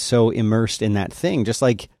you get so immersed in that thing, just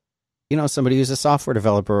like, somebody who's a software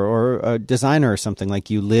developer or a designer or something, like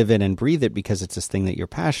you live it and breathe it because it's this thing that you're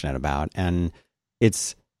passionate about. And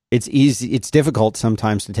it's easy. It's difficult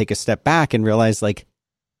sometimes to take a step back and realize like,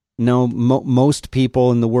 no, most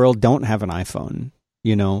people in the world don't have an iPhone.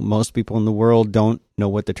 Most people in the world don't know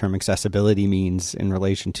what the term accessibility means in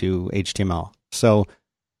relation to HTML. So,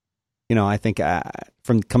 I think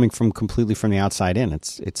coming from completely from the outside in,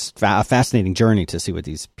 it's a fascinating journey to see what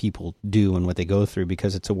these people do and what they go through,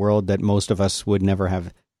 because it's a world that most of us would never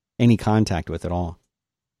have any contact with at all.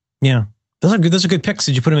 Yeah. Those are good picks.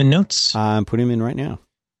 Did you put them in notes? I'm putting them in right now.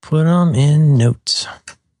 Put them in notes.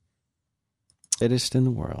 Fittest in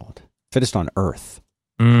the world. Fittest on Earth.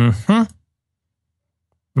 Mm-hmm.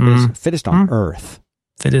 Fittest on Earth.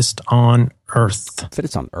 Fittest on Earth.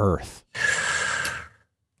 Fittest on Earth.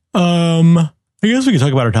 I guess we can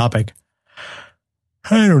talk about our topic.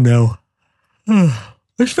 I don't know.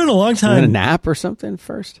 I spent a long time. You want a nap or something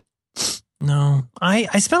first? No. I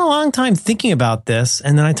spent a long time thinking about this,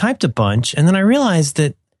 and then I typed a bunch, and then I realized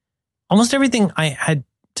that almost everything I had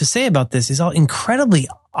to say about this is all incredibly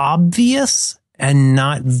obvious and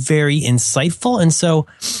not very insightful. And so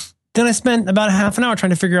then I spent about a half an hour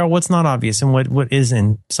trying to figure out what's not obvious and what is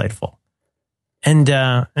insightful. And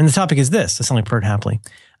the topic is this. I sound like Pert Hapley.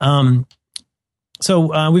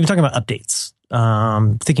 So we've been talking about updates,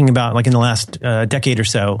 thinking about like in the last decade or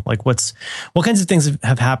so, like what kinds of things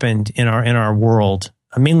have happened in our world,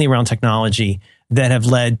 mainly around technology, that have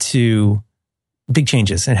led to big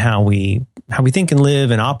changes in how we think and live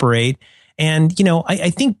and operate. And, I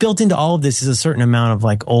think built into all of this is a certain amount of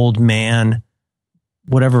like old man,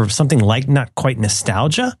 whatever, something like not quite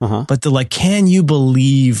nostalgia, but the like, can you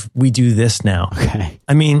believe we do this now? Okay.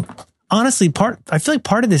 I mean, honestly, I feel like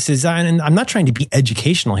part of this is, and I'm not trying to be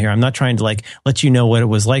educational here. I'm not trying to like let you know what it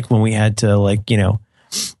was like when we had to like,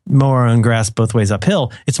 mow our own grass both ways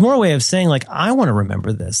uphill. It's more a way of saying like, I want to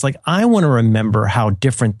remember this. Like, I want to remember how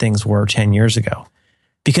different things were 10 years ago,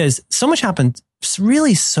 because so much happened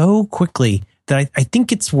really so quickly that I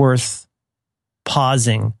think it's worth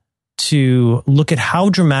pausing to look at how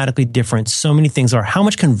dramatically different so many things are, how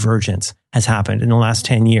much convergence has happened in the last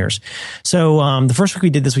 10 years. So the first week we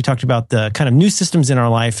did this, we talked about the kind of new systems in our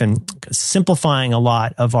life and simplifying a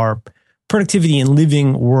lot of our productivity and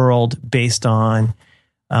living world based on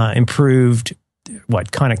improved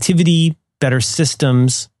connectivity, better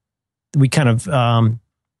systems. We kind of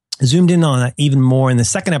zoomed in on that even more in the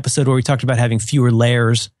second episode, where we talked about having fewer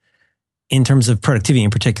layers in terms of productivity in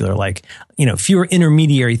particular, like, fewer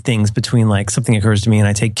intermediary things between like something occurs to me and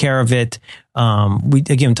I take care of it. We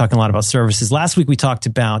talking a lot about services. Last week, we talked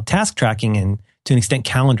about task tracking and to an extent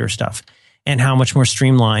calendar stuff and how much more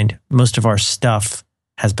streamlined most of our stuff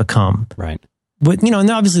has become. Right. but,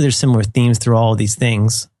 and obviously there's similar themes through all of these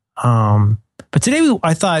things. But today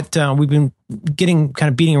I thought we've been kind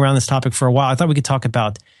of beating around this topic for a while. I thought we could talk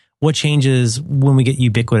about what changes when we get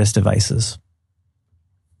ubiquitous devices.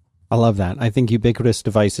 I love that. I think ubiquitous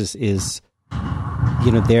devices is,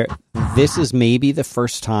 this is maybe the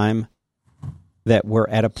first time that we're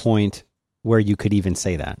at a point where you could even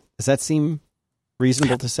say that. Does that seem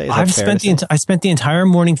reasonable to say? I spent the entire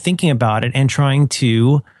morning thinking about it and trying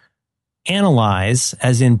to analyze,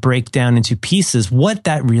 as in break down into pieces, what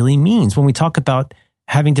that really means when we talk about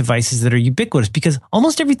having devices that are ubiquitous, because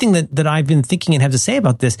almost everything that I've been thinking and have to say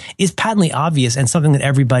about this is patently obvious and something that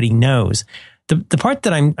everybody knows. The part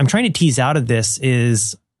that I'm trying to tease out of this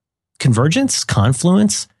is convergence,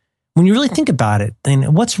 confluence. When you really think about it,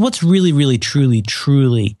 then what's really, really, truly,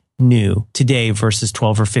 truly new today versus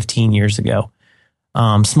 12 or 15 years ago?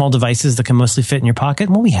 Small devices that can mostly fit in your pocket.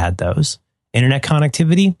 Well, we had those. Internet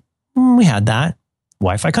connectivity. We had that.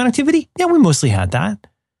 Wi-Fi connectivity? Yeah, we mostly had that.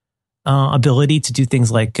 Ability to do things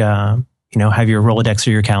like, have your Rolodex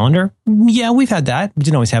or your calendar? Yeah, we've had that. We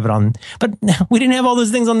didn't always have it on, but we didn't have all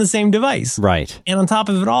those things on the same device. Right. And on top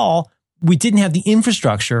of it all, we didn't have the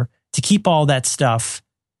infrastructure to keep all that stuff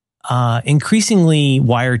increasingly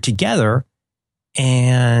wired together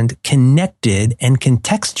and connected and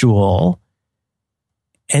contextual.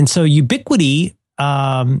 And so ubiquity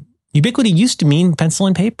used to mean pencil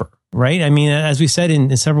and paper. Right? I mean, as we said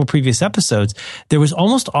in several previous episodes, there was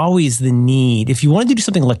almost always the need, if you wanted to do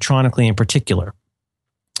something electronically in particular,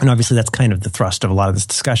 and obviously that's kind of the thrust of a lot of this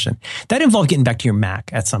discussion, that involved getting back to your Mac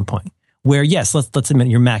at some point. Where, yes, let's admit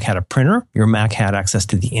your Mac had a printer, your Mac had access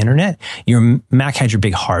to the internet, your Mac had your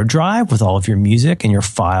big hard drive with all of your music and your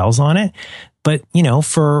files on it. But,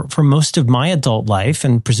 for most of my adult life,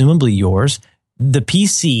 and presumably yours, the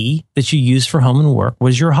PC that you used for home and work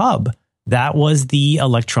was your hub. That was the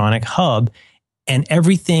electronic hub, and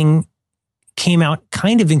everything came out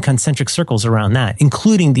kind of in concentric circles around that,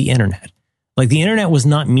 including the internet. Like, the internet was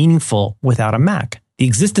not meaningful without a Mac, the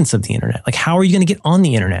existence of the internet. Like, how are you going to get on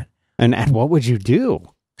the internet? And what would you do?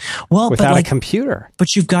 Well, without a computer?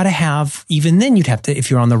 But you've got to have, even then you'd have to,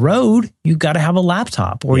 if you're on the road, you've got to have a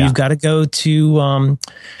laptop, or you've got to go to,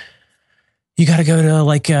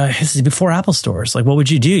 this is before Apple stores. Like, what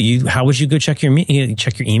would you do? How would you go check your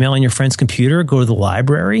email on your friend's computer? Go to the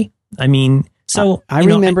library? I mean, so I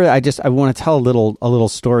remember. I want to tell a little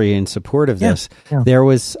story in support of this. Yeah. There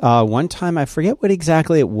was one time, I forget what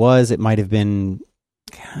exactly it was. It might have been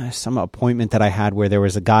some appointment that I had where there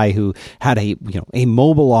was a guy who had a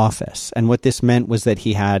mobile office, and what this meant was that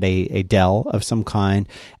he had a Dell of some kind,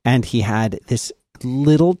 and he had this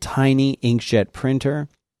little tiny inkjet printer.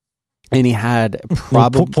 And he had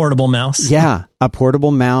portable mouse. Yeah, a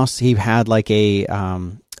portable mouse. He had like a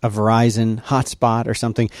Verizon hotspot or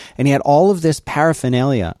something, and he had all of this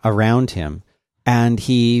paraphernalia around him. And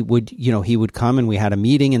he would come, and we had a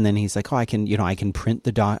meeting, and then he's like, "Oh, I can print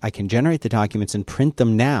I can generate the documents and print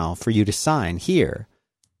them now for you to sign here."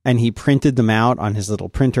 And he printed them out on his little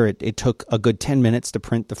printer. It took a good 10 minutes to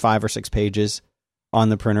print the 5 or 6 pages on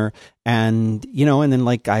the printer, and and then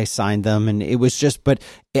I signed them, and it was just. But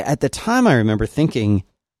at the time, I remember thinking,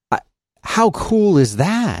 how cool is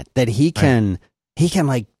that he can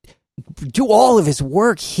do all of his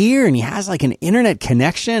work here, and he has an internet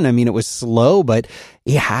connection. I mean, it was slow, but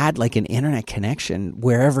he had an internet connection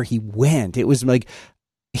wherever he went. It was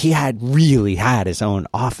he really had his own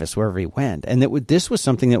office wherever he went, and this was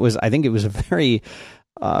something that was, I think, it was a very,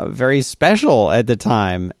 very special at the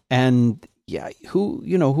time, and. Yeah, who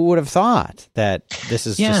would have thought that this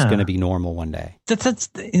is just going to be normal one day? That's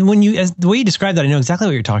when as the way you described that, I know exactly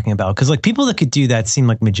what you're talking about, because people that could do that seem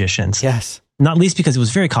like magicians. Yes, not least because it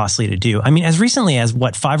was very costly to do. I mean, as recently as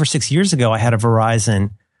 5 or 6 years ago, I had a Verizon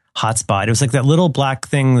hotspot. It was like that little black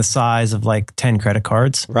thing the size of 10 credit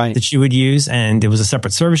cards, right, that you would use, and it was a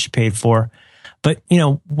separate service you paid for. But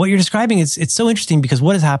what you're describing it's so interesting, because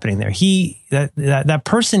what is happening there? That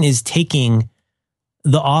person is taking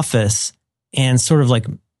the office and sort of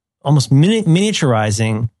almost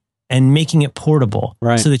miniaturizing and making it portable,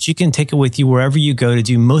 right, so that you can take it with you wherever you go to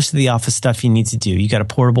do most of the office stuff you need to do. You got a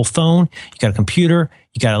portable phone, you got a computer,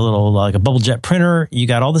 you got a little a bubble jet printer, you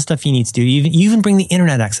got all the stuff you need to do. You even bring the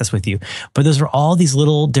internet access with you. But those are all these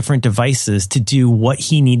little different devices to do what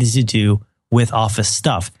he needed to do with office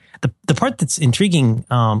stuff. The part that's intriguing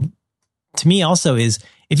to me also is,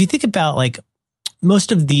 if you think about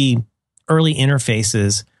most of the early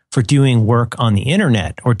interfaces for doing work on the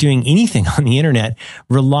internet or doing anything on the internet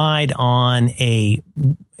relied on an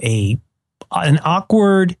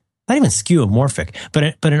awkward, not even skeuomorphic,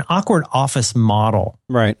 but an awkward office model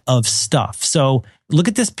Right. of stuff. So look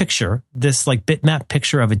at this picture, this like bitmap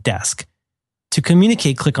picture of a desk. To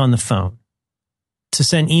communicate, click on the phone. To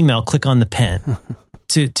send email, click on the pen.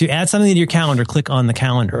 To add something to your calendar, click on the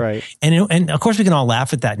calendar. Right. And of course we can all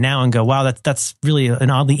laugh at that now and go, wow, that's really an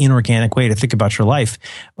oddly inorganic way to think about your life.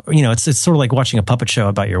 You know, it's sort of like watching a puppet show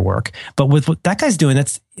about your work. But with what that guy's doing,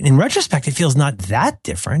 that's in retrospect, it feels not that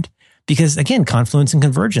different because again, confluence and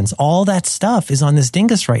convergence, all that stuff is on this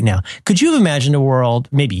dingus right now. Could you have imagined a world?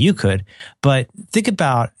 Maybe you could, but think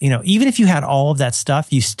about, you know, even if you had all of that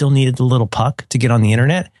stuff, you still needed the little puck to get on the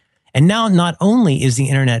internet. And now not only is the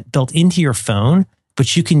internet built into your phone,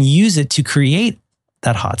 but you can use it to create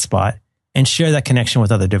that hotspot and share that connection with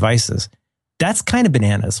other devices. That's kind of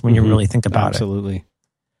bananas when you really think about Absolutely.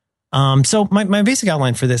 it. So my basic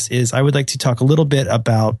outline for this is I would like to talk a little bit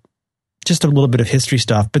about just a little bit of history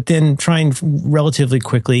stuff, but then try and relatively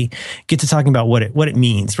quickly get to talking about what it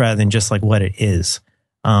means rather than just like what it is,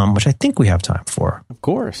 which I think we have time for. Of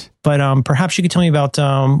course. But perhaps you could tell me about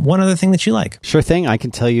one other thing that you like. Sure thing. I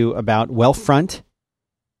can tell you about Wealthfront.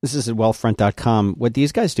 This is at wealthfront.com. What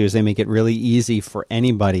these guys do is they make it really easy for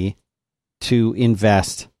anybody to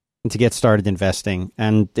invest and to get started investing.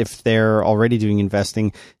 And if they're already doing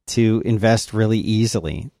investing, to invest really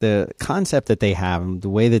easily. The concept that they have, the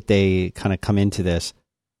way that they kind of come into this,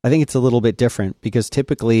 I think it's a little bit different because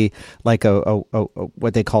typically like a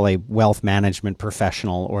what they call a wealth management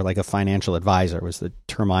professional or like a financial advisor was the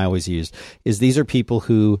term I always used, is these are people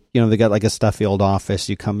who, you know, they got like a stuffy old office.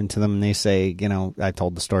 You come into them and they say, you know, I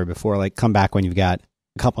told the story before, like come back when you've got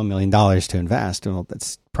a couple $1 million to invest. Well,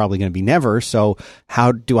 that's probably going to be never. So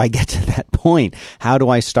how do I get to that point? How do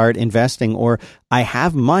I start investing? Or I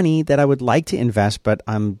have money that I would like to invest, but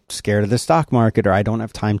I'm scared of the stock market, or I don't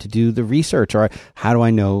have time to do the research, or how do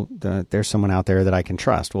I know that there's someone out there that I can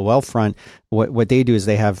trust? Well, Wealthfront, what they do is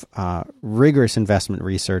they have rigorous investment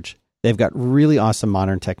research. They've got really awesome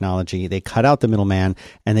modern technology. They cut out the middleman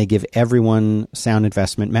and they give everyone sound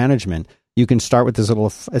investment management. You can start with as little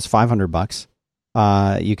as $500.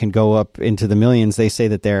 You can go up into the millions. They say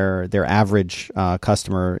that their average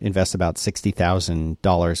customer invests about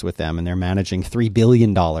 $60,000 with them, and they're managing $3 billion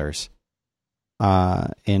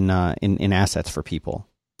in assets for people.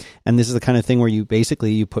 And this is the kind of thing where you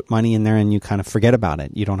basically you put money in there and you kind of forget about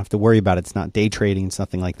it. You don't have to worry about it. It's not day trading. It's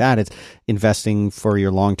nothing like that. It's investing for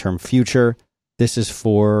your long-term future. This is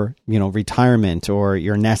for, you know, retirement or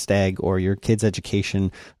your nest egg or your kid's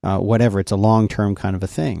education, whatever. It's a long-term kind of a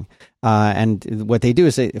thing. And what they do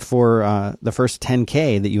is for the first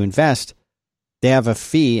 10K that you invest, they have a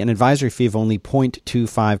fee, an advisory fee of only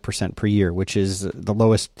 0.25% per year, which is the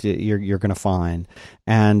lowest you're going to find.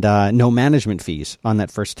 And no management fees on that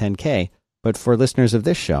first 10K. But for listeners of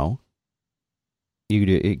this show,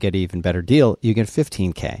 you get an even better deal. You get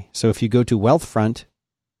 15K. So if you go to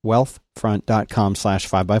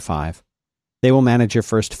wealthfront.com/5x5, they will manage your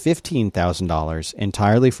first $15,000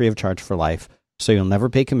 entirely free of charge for life. So you'll never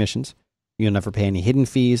pay commissions, you'll never pay any hidden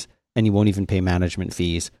fees, and you won't even pay management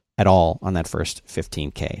fees at all on that first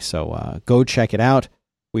 15K. So go check it out.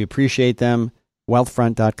 We appreciate them.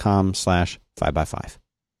 Wealthfront.com/5x5.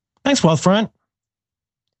 Thanks, Wealthfront.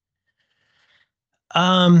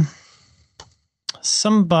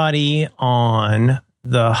 Somebody on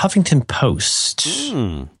the Huffington Post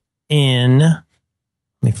let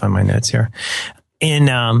me find my notes here.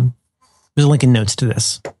 There's a link in notes to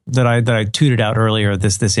this that I tweeted out earlier.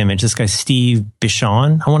 This image. This guy Steve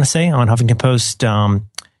Bichon, I want to say, on Huffington Post,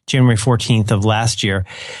 January 14th of last year.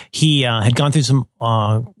 He had gone through some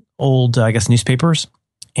old, I guess, newspapers,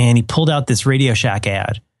 and he pulled out this Radio Shack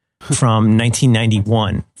ad from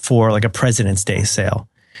 1991 for like a President's Day sale,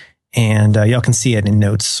 and y'all can see it in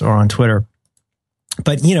notes or on Twitter.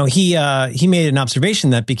 But you know, he made an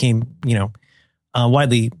observation that became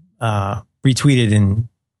widely retweeted and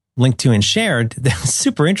linked to and shared. That was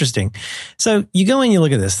super interesting. So you go and you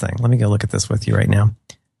look at this thing. Let me go look at this with you right now.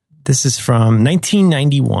 This is from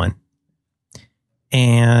 1991,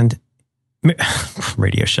 and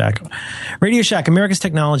Radio Shack, America's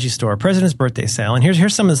technology store, President's birthday sale. And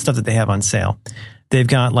here's some of the stuff that they have on sale. They've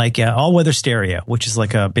got like all-weather stereo, which is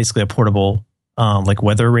like basically a portable like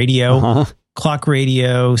weather radio, clock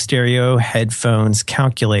radio, stereo, headphones,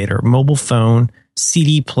 calculator, mobile phone,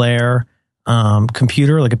 CD player,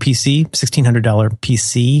 computer, like a PC, $1,600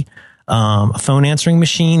 PC, a phone answering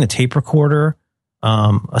machine, a tape recorder,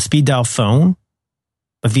 a speed dial phone,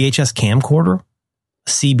 a VHS camcorder, a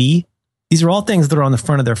CB. These are all things that are on the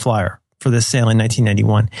front of their flyer for this sale in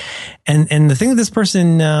 1991. And the thing that this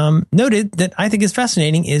person noted that I think is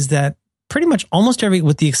fascinating is that pretty much almost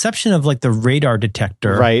with the exception of like the radar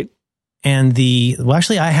detector, right, and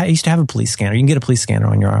actually, I used to have a police scanner. You can get a police scanner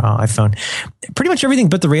on your iPhone. Pretty much everything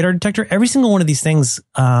but the radar detector. Every single one of these things,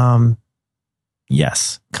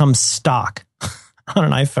 yes, comes stock on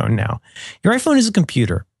an iPhone now. Your iPhone is a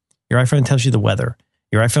computer. Your iPhone tells you the weather.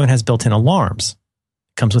 Your iPhone has built-in alarms.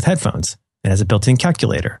 It comes with headphones. It has a built-in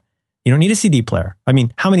calculator. You don't need a CD player. I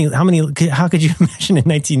mean, how could you imagine in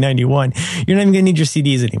 1991? You're not even going to need your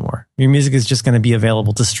CDs anymore. Your music is just going to be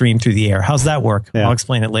available to stream through the air. How's that work? Yeah. I'll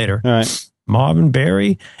explain it later. All right. Marvin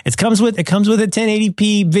Berry. It comes with a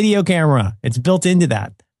 1080p video camera. It's built into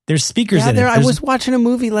that. There's speakers in it. I was watching a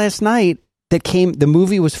movie last night the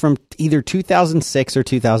movie was from either 2006 or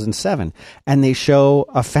 2007. And they show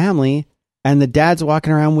a family and the dad's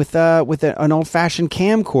walking around with an old fashioned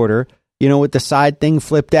camcorder, you know, with the side thing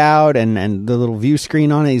flipped out and the little view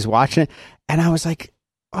screen on it. He's watching it. And I was like,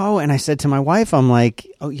 oh, and I said to my wife, I'm like,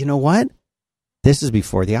 oh, you know what? This is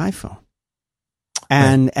before the iPhone.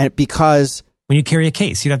 And because when you carry a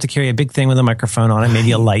case, you'd have to carry a big thing with a microphone on it,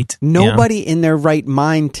 maybe a light. Nobody in their right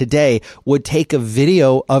mind today would take a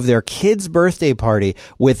video of their kid's birthday party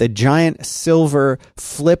with a giant silver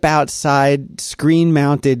flip outside screen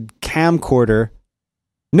mounted camcorder.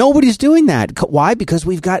 Nobody's doing that. Why? Because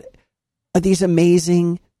we've got these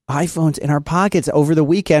amazing iPhones in our pockets. Over the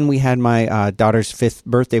weekend, we had my daughter's 5th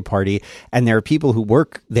birthday party, and there are people who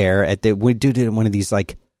work there we did one of these,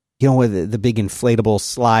 like, you know, the big inflatable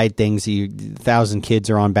slide things 1,000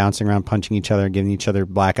 kids are on, bouncing around, punching each other, giving each other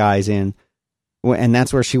black eyes in. And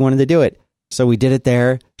that's where she wanted to do it. So we did it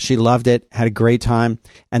there. She loved it, had a great time.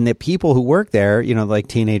 And the people who work there, you know, like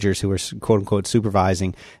teenagers who are quote unquote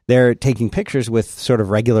supervising, they're taking pictures with sort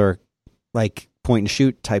of regular, like, point and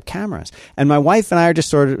shoot type cameras. And my wife and I are just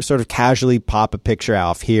sort of casually pop a picture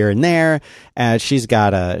off here and there. She's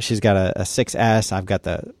got a 6S. I've got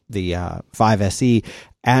the 5SE.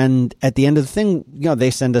 And at the end of the thing, you know,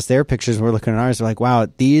 they send us their pictures and we're looking at ours. We're like, wow,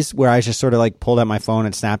 these where I just sort of like pulled out my phone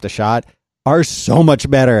and snapped a shot are so much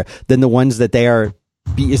better than the ones that they are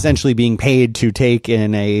essentially being paid to take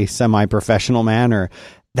in a semi-professional manner.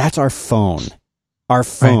 That's our phone. Our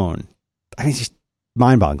phone. Right. I mean, it's just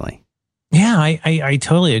mind-boggling. Yeah, I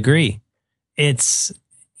totally agree. It's,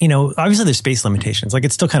 you know, obviously there's space limitations. Like,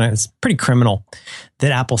 it's pretty criminal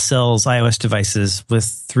that Apple sells iOS devices with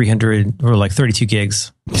 300 or like 32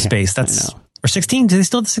 gigs of space. That's, or 16. Do they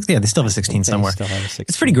still have 16? Yeah, they still have a 16 somewhere.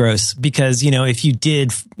 It's pretty gross because, you know, if you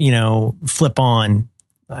did, you know, flip on,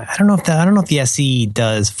 I don't know if the SE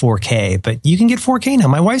does 4K, but you can get 4K now.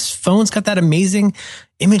 My wife's phone's got that amazing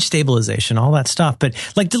image stabilization, all that stuff. But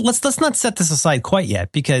like, let's not set this aside quite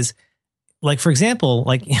yet, because, like, for example,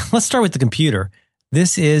 like, let's start with the computer.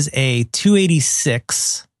 This is a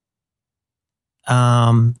 286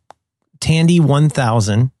 Tandy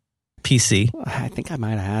 1000 PC. I think I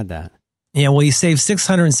might have had that. Yeah, well, you save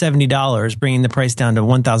 $670, bringing the price down to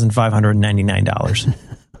 $1,599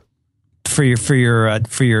 for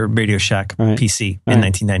your Radio Shack PC in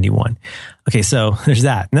 1991. Okay, so there's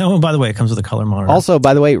that. No, by the way, it comes with a color monitor. Also,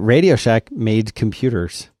 by the way, Radio Shack made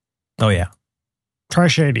computers. Oh yeah, try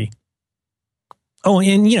shady. Oh,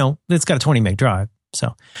 and you know, it's got a 20 meg drive.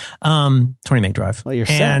 So, 20 meg drive. Well, you're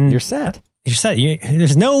set. You're set.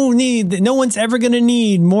 There's no need. No one's ever going to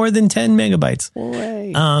need more than 10 megabytes.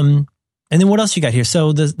 Boy. And then what else you got here?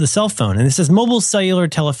 So the cell phone, and this says mobile cellular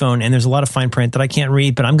telephone, and there's a lot of fine print that I can't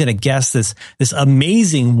read, but I'm going to guess this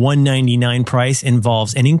amazing $199 price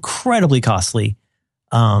involves an incredibly costly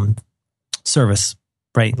service,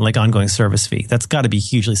 right? Like ongoing service fee. That's got to be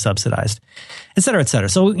hugely subsidized, et cetera, et cetera.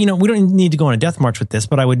 So, you know, we don't need to go on a death march with this,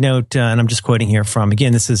 but I would note, and I'm just quoting here from,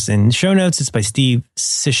 again, this is in show notes. It's by Steve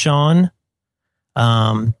Sichon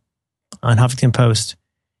on Huffington Post.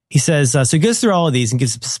 He says, so he goes through all of these and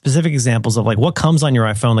gives specific examples of like what comes on your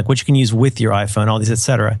iPhone, like what you can use with your iPhone, all these, et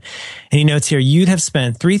cetera. And he notes here, you'd have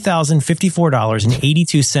spent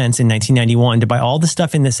 $3,054.82 in 1991 to buy all the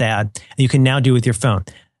stuff in this ad that you can now do with your phone.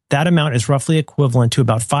 That amount is roughly equivalent to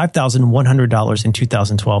about $5,100 in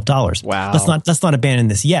 2012 dollars. Wow. Let's not abandon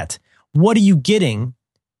this yet. What are you getting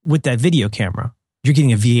with that video camera? You're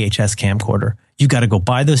getting a VHS camcorder. You got to go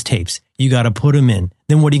buy those tapes. You got to put them in.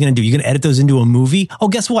 Then what are you going to do? You're going to edit those into a movie? Oh,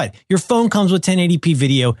 guess what? Your phone comes with 1080p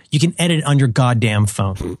video. You can edit it on your goddamn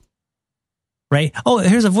phone. Right? Oh,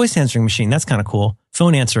 here's a voice answering machine. That's kind of cool.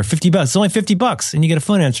 Phone answer, $50. It's only $50 and you get a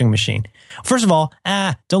phone answering machine. First of all,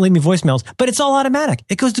 don't leave me voicemails, but it's all automatic.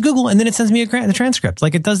 It goes to Google and then it sends me the transcript.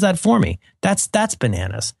 Like, it does that for me. That's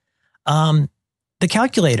bananas. The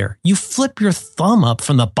calculator, you flip your thumb up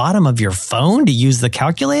from the bottom of your phone to use the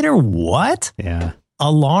calculator? What? Yeah.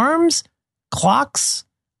 Alarms? Clocks?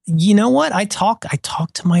 You know what? I talk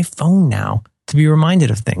to my phone now to be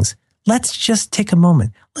reminded of things. Let's just take a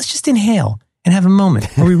moment. let's just inhale and have a moment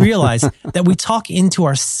where we realize that we talk into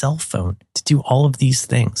our cell phone to do all of these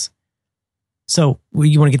things. So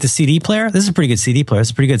you want to get the CD player? This is a pretty good CD player.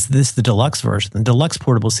 It's pretty good. This is the deluxe version, the deluxe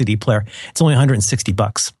portable CD player. It's only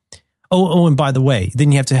 $160. Oh, and by the way,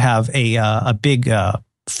 then you have to have a big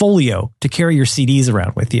folio to carry your CDs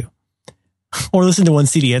around with you, or listen to one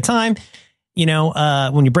CD at a time. You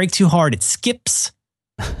know, when you brake too hard, it skips.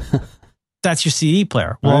 That's your CD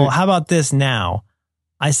player. Well, How about this now?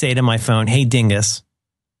 I say to my phone, "Hey, Dingus,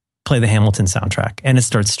 play the Hamilton soundtrack," and it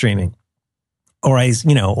starts streaming. Or I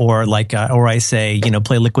say,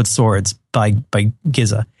 play Liquid Swords by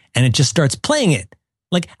Giza, and it just starts playing it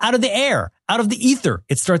like out of the air, out of the ether.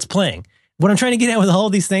 It starts playing. What I'm trying to get at with all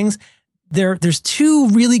of these things, there's two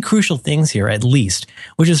really crucial things here, at least,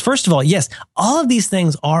 which is, first of all, yes, all of these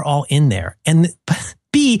things are all in there, and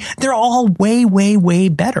B, they're all way, way, way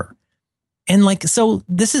better. And so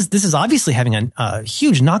this is obviously having a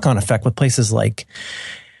huge knock-on effect with places like,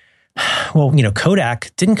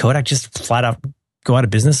 Kodak. Didn't Kodak just flat out go out of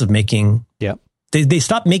business of making? Yep. They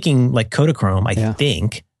stopped making like Kodachrome, I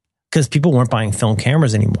think, because people weren't buying film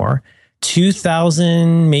cameras anymore.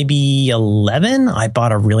 2000, maybe 11, I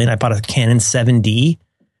bought a Canon 7D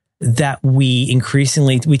that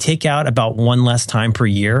we take out about one less time per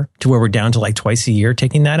year, to where we're down to like twice a year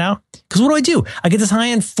taking that out. Because what do? I get this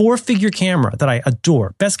high-end 4-figure camera that I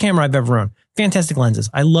adore. Best camera I've ever owned. Fantastic lenses.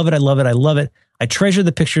 I love it. I love it. I love it. I treasure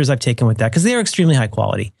the pictures I've taken with that because they are extremely high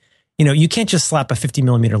quality. You can't just slap a 50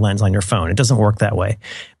 millimeter lens on your phone. It doesn't work that way.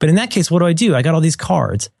 But in that case, what do? I got all these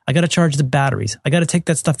cards. I got to charge the batteries. I got to take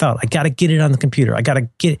that stuff out. I got to get it on the computer. I got to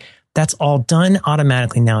get it. That's all done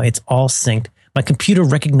automatically now. It's all synced. My computer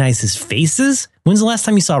recognizes faces. When's the last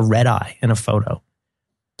time you saw red eye in a photo?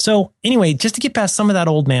 So anyway, just to get past some of that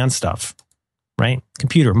old man stuff, right?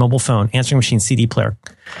 Computer, mobile phone, answering machine, CD player,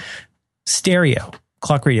 stereo,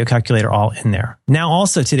 clock, radio, calculator, all in there. Now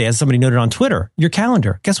also today, as somebody noted on Twitter, your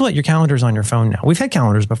calendar. Guess what? Your calendar's on your phone now. We've had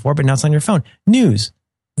calendars before, but now it's on your phone. News,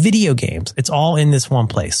 video games, it's all in this one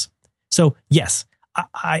place. So yes,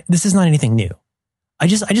 this is not anything new. I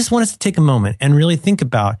just want us to take a moment and really think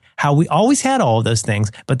about how we always had all of those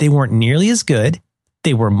things, but they weren't nearly as good.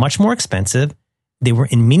 They were much more expensive. They were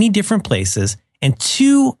in many different places. And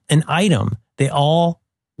to an item, they all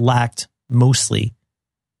lacked mostly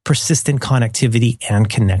persistent connectivity and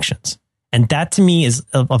connections. And that to me is,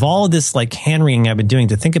 of all of this like hand wringing I've been doing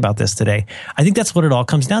to think about this today, I think that's what it all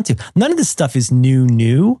comes down to. None of this stuff is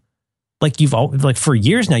new. Like for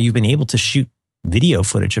years now, you've been able to shoot video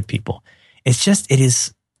footage of people. It's just,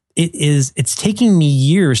 it's taking me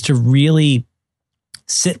years to really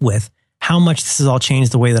sit with how much this has all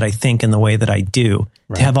changed the way that I think and the way that I do,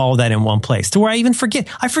 right, to have all of that in one place, to where I forget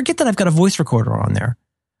that I've got a voice recorder on there.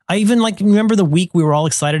 I even remember the week we were all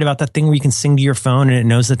excited about that thing where you can sing to your phone and it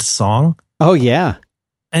knows it's a song. Oh yeah.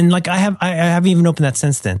 And I haven't even opened that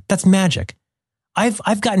since then. That's magic.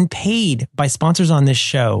 I've gotten paid by sponsors on this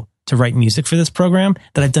show to write music for this program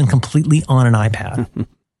that I've done completely on an iPad.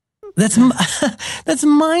 That's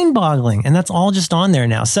mind-boggling, and that's all just on there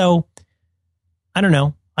now. So I don't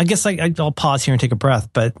know. I guess I'll pause here and take a breath.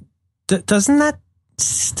 But doesn't that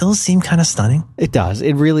still seem kind of stunning? It does.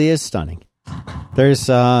 It really is stunning. There's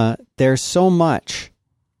so much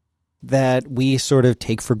that we sort of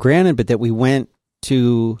take for granted, but that we went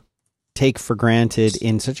to take for granted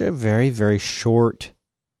in such a very, very short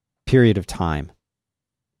period of time.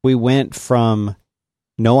 We went from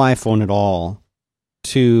no iPhone at all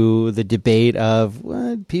to the debate of,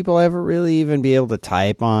 would people ever really even be able to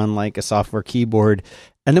type on like a software keyboard?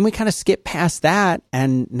 And then we kind of skip past that.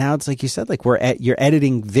 And now it's like you said, like you're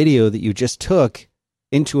editing video that you just took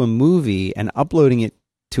into a movie and uploading it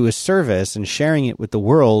to a service and sharing it with the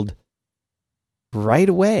world right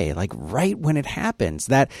away, like right when it happens.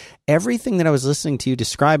 That everything that I was listening to you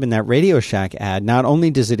describe in that Radio Shack ad, not only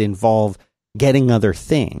does it involve getting other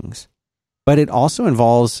things, but it also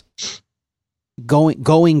involves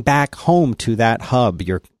going back home to that hub,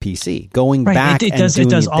 your PC, going right. back. It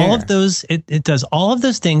does all of those. It does all of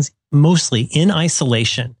those things mostly in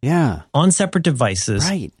isolation. Yeah, on separate devices.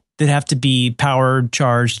 Right. That have to be powered,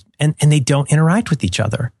 charged, and they don't interact with each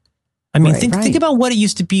other. I mean, think about what it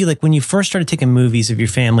used to be like when you first started taking movies of your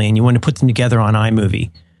family and you wanted to put them together on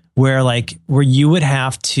iMovie, where you would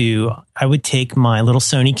have to, I would take my little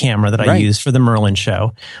Sony camera that I used for the Merlin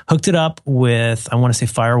show, hooked it up with, I want to say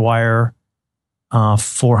Firewire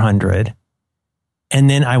 400. And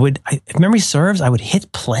then if memory serves, I would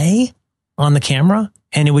hit play on the camera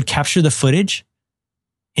and it would capture the footage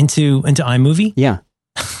into iMovie. Yeah.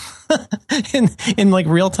 in like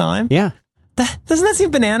real time. Yeah. Doesn't that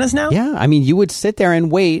seem bananas now? Yeah. I mean, you would sit there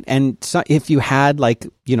and wait. And so if you had like, a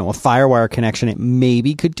FireWire connection, it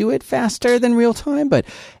maybe could do it faster than real time, but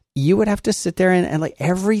you would have to sit there and like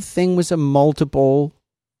everything was a multiple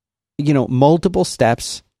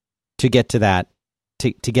steps to get to that,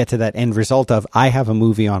 to get to that end result of I have a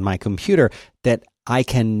movie on my computer that I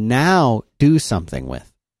can now do something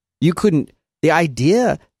with. The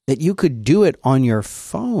idea that you could do it on your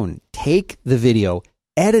phone, take the video,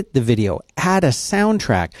 edit the video, add a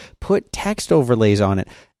soundtrack, put text overlays on it.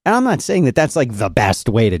 And I'm not saying that that's like the best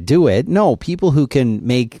way to do it. No, people who can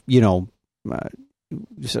make,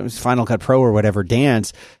 Final Cut Pro or whatever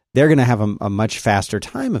dance, they're going to have a much faster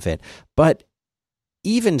time of it. But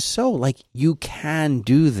even so, like, you can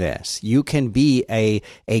do this. You can be a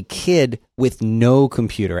kid with no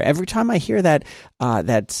computer. Every time I hear that,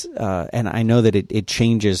 and I know that it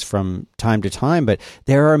changes from time to time, but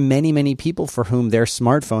there are many, many people for whom their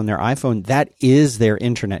smartphone, their iPhone, that is their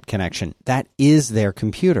internet connection. That is their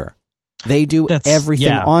computer. They do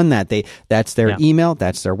everything on that. That's their email.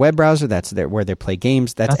 That's their web browser. That's where they play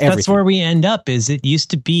games. That's everything. That's where we end up. Is it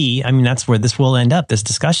used to be? I mean, that's where this will end up. This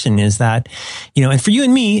discussion is that, and for you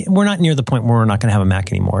and me, we're not near the point where we're not going to have a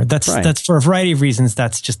Mac anymore. That's for a variety of reasons.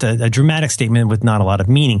 That's just a dramatic statement with not a lot of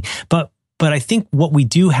meaning. But I think what we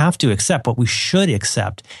do have to accept, what we should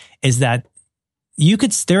accept, is that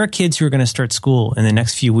there are kids who are going to start school in the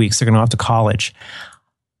next few weeks. They're going to go off to college.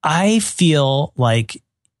 I feel like,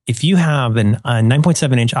 if you have a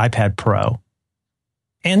 9.7-inch iPad Pro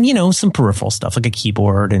and, some peripheral stuff like a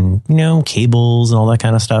keyboard and, cables and all that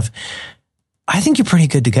kind of stuff, I think you're pretty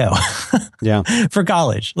good to go for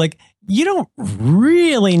college. Like, you don't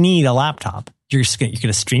really need a laptop. You're going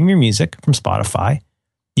to stream your music from Spotify.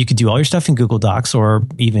 You could do all your stuff in Google Docs or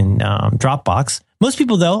even Dropbox. Most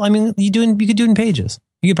people, though, I mean, you could do it in Pages.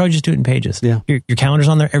 You could probably just do it in Pages. Yeah. Your calendar's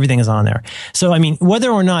on there. Everything is on there. So, I mean, whether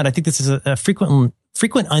or not, I think this is a frequent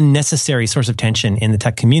unnecessary source of tension in the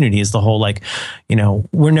tech community is the whole, like,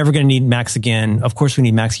 we're never going to need Macs again. Of course we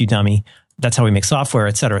need Macs, you dummy. That's how we make software,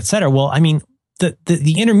 et cetera, et cetera. Well, I mean,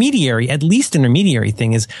 the intermediary, at least intermediary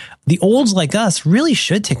thing is the olds like us really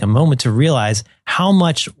should take a moment to realize how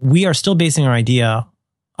much we are still basing our idea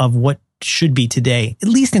of what should be today, at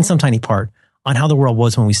least in some tiny part, on how the world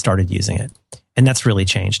was when we started using it. And that's really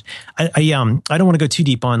changed. I don't want to go too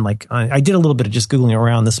deep on, like, I did a little bit of just Googling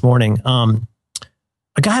around this morning.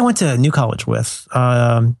 A guy I went to New College with,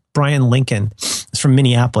 Brian Lincoln, is from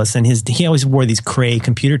Minneapolis, and he always wore these Cray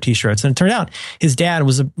computer T-shirts. And it turned out his dad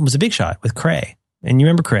was a big shot with Cray. And you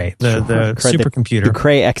remember Cray, the supercomputer. The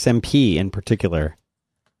Cray XMP in particular.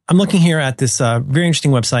 I'm looking here at this very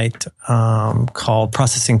interesting website called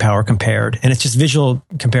Processing Power Compared. And it's just visual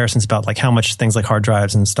comparisons about like how much things like hard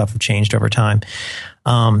drives and stuff have changed over time.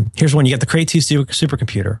 Here's one. You got the Cray 2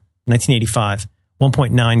 supercomputer, 1985,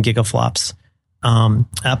 1.9 gigaflops.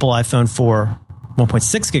 Apple iPhone 4,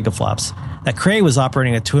 1.6 gigaflops. That Cray was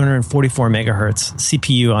operating at 244 megahertz.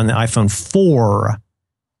 CPU on the iPhone 4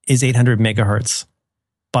 is 800 megahertz.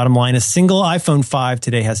 Bottom line, a single iPhone 5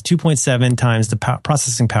 today has 2.7 times the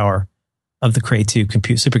processing power of the Cray 2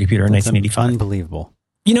 supercomputer in 1985. Unbelievable.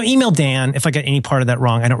 Email Dan if I got any part of that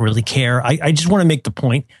wrong. I don't really care. I just want to make the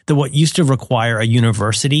point that what used to require a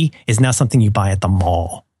university is now something you buy at the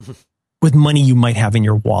mall with money you might have in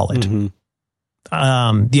your wallet. Mm-hmm.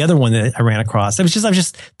 The other one that I ran across, I was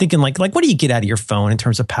just thinking like, what do you get out of your phone in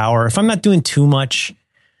terms of power? If I'm not doing too much,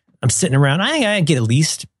 I'm sitting around, I get at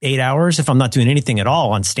least 8 hours. If I'm not doing anything at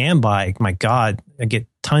all on standby, my God, I get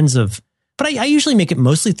tons of, but I usually make it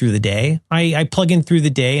mostly through the day. I plug in through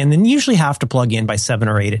the day and then usually have to plug in by 7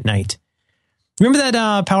 or 8 at night. Remember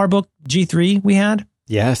that PowerBook G3 we had?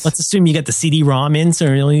 Yes. Let's assume you get the CD-ROM in, so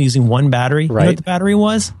you're only using one battery. Right. You know what the battery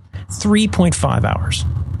was? 3.5 hours.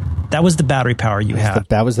 That was the battery power you had.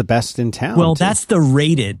 That was the best in town. Well, that's the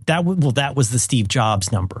rated. That was the Steve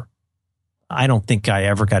Jobs number. I don't think I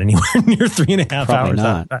ever got anywhere near 3.5 hours.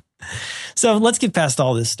 Not. So let's get past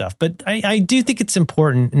all this stuff. But I do think it's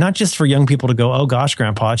important, not just for young people to go, oh gosh,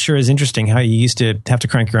 Grandpa, it sure is interesting how you used to have to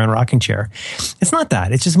crank your own rocking chair. It's not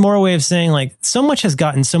that. It's just more a way of saying like so much has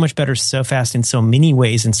gotten so much better so fast in so many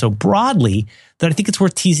ways and so broadly that I think it's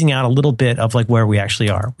worth teasing out a little bit of like where we actually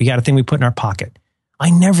are. We got a thing we put in our pocket. I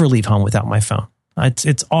never leave home without my phone.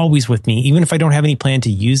 It's always with me. Even if I don't have any plan to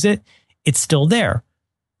use it, it's still there.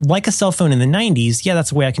 Like a cell phone in the 90s, yeah, that's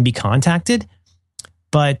the way I can be contacted.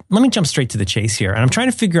 But let me jump straight to the chase here. And I'm trying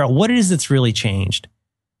to figure out what it is that's really changed.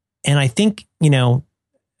 And I think,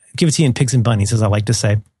 give it to you in pigs and bunnies, as I like to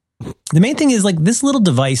say. The main thing is like this little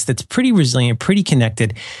device that's pretty resilient, pretty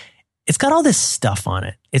connected. It's got all this stuff on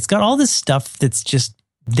it. It's got all this stuff that's just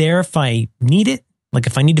there if I need it. Like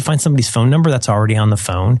if I need to find somebody's phone number, that's already on the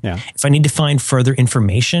phone. Yeah. If I need to find further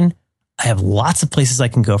information, I have lots of places I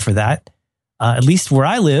can go for that. At least where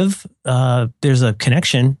I live, there's a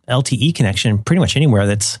connection, LTE connection, pretty much anywhere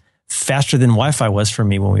that's faster than Wi-Fi was for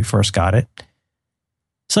me when we first got it.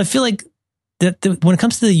 So I feel like that when it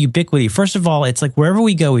comes to the ubiquity, first of all, it's like wherever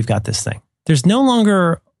we go, we've got this thing. There's no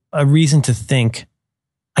longer a reason to think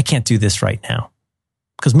I can't do this right now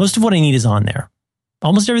because most of what I need is on there.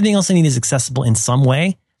 Almost everything else I need is accessible in some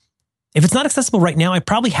way. If it's not accessible right now, I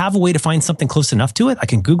probably have a way to find something close enough to it. I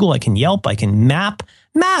can Google, I can Yelp, I can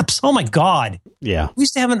Maps. Oh my God. Yeah. We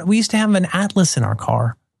used to have an atlas in our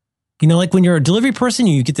car. You know, like when you're a delivery person,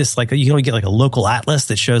 you get this, like, you only get like a local atlas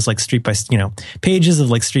that shows like pages of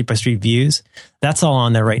like street by street views. That's all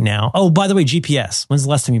on there right now. Oh, by the way, GPS. When's the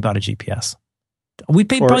last time you bought a GPS? We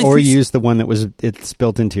paid or use the one it's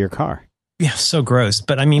built into your car. Yeah, so gross.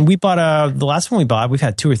 But I mean, we bought the last one we bought, we've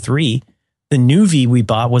had 2 or 3. The Nuvi we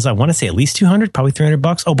bought was, I want to say at least $200, probably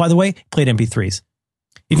 $300. Oh, by the way, played MP3s.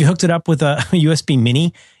 If you hooked it up with a USB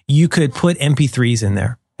mini, you could put MP3s in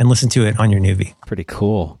there and listen to it on your Nuvi. Pretty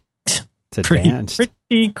cool. It's advanced.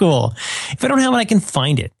 Pretty cool. If I don't have it, I can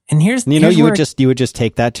find it. And you would just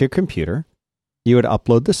take that to your computer. You would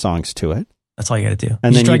upload the songs to it. That's all you got to do.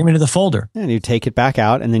 And then drag them into the folder. And you take it back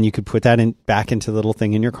out, and then you could put that back into the little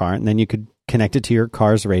thing in your car, and then you could connect it to your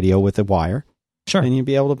car's radio with a wire. Sure. And you'd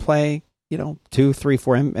be able to play, 2, 3,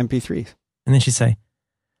 4 MP3s. And then she'd say,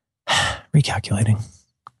 recalculating.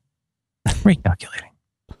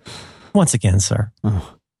 Once again, sir.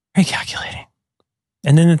 Oh. Recalculating.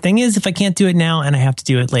 And then the thing is, if I can't do it now and I have to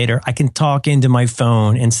do it later, I can talk into my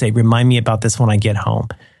phone and say, remind me about this when I get home.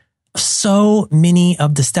 So many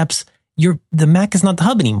of the steps, the Mac is not the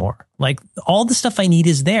hub anymore. Like all the stuff I need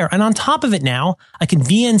is there. And on top of it now, I can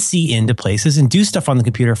VNC into places and do stuff on the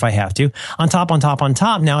computer if I have to. On top,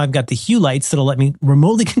 now I've got the Hue lights that'll let me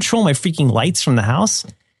remotely control my freaking lights from the house.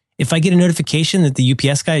 If I get a notification that the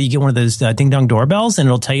UPS guy, you get one of those ding dong doorbells and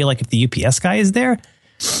it'll tell you like if the UPS guy is there.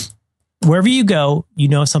 Wherever you go, you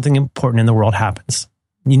know something important in the world happens.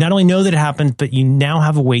 You not only know that it happened, but you now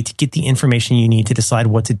have a way to get the information you need to decide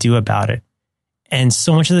what to do about it. And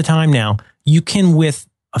so much of the time now, you can, with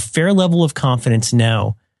a fair level of confidence,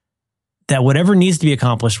 know that whatever needs to be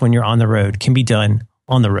accomplished when you're on the road can be done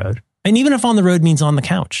on the road. And even if on the road means on the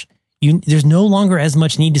couch, there's no longer as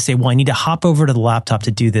much need to say, well, I need to hop over to the laptop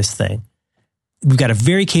to do this thing. We've got a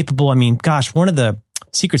very capable, one of the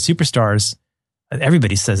secret superstars,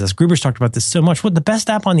 everybody says this. Gruber's talked about this so much. What the best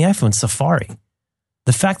app on the iPhone is Safari.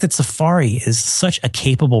 The fact that Safari is such a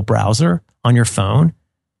capable browser on your phone.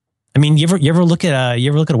 I mean, you ever look at a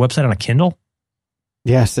website on a Kindle?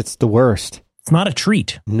 Yes, it's the worst. It's not a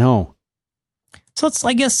treat. No. So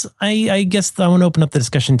I guess I want to open up the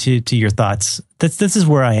discussion to your thoughts. This is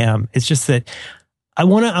where I am. It's just that I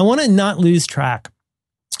want to not lose track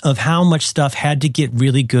of how much stuff had to get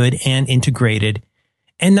really good and integrated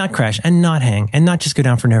and not crash and not hang and not just go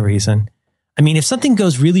down for no reason. I mean, if something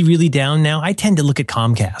goes really, really down now, I tend to look at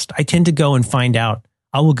Comcast. I tend to go and find out.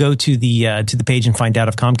 I will go to the page and find out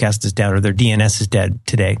if Comcast is down or their DNS is dead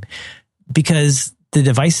today, because the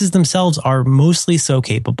devices themselves are mostly so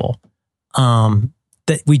capable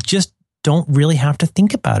that we just don't really have to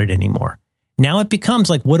think about it anymore. Now it becomes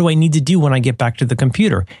like, what do I need to do when I get back to the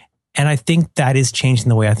computer? And I think that is changing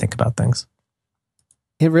the way I think about things.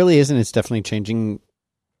 It really is, and it's definitely changing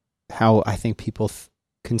how I think people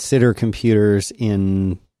consider computers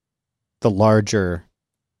in the larger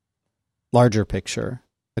picture.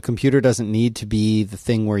 A computer doesn't need to be the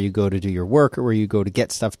thing where you go to do your work or where you go to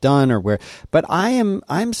get stuff done but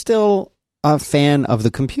I'm still a fan of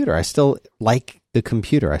the computer. I still like the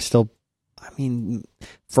computer.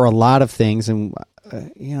 For a lot of things, and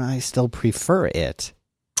I still prefer it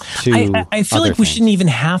to I feel like we shouldn't even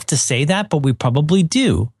have to say that, but we probably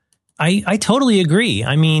do. I totally agree.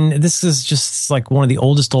 I mean, this is just like one of the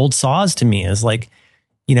oldest old saws to me, is like,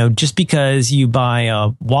 just because you buy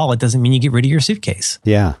a wallet doesn't mean you get rid of your suitcase.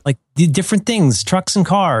 Yeah. Like the different things, trucks and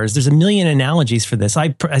cars. There's a million analogies for this.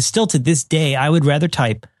 I still, to this day, I would rather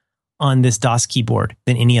type on this DOS keyboard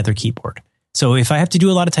than any other keyboard. So if I have to do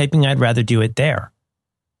a lot of typing, I'd rather do it there.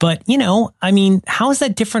 But, how is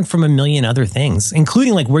that different from a million other things,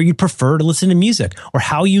 including like where you'd prefer to listen to music or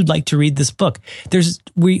how you'd like to read this book?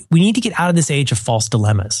 We need to get out of this age of false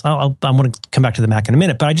dilemmas. I want to come back to the Mac in a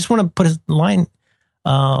minute, but I just want to put a line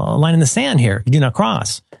in the sand here. You do not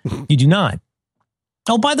cross. You do not.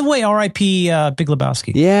 Oh, by the way, R.I.P. Big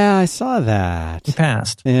Lebowski. Yeah, I saw that. He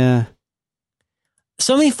passed. Yeah.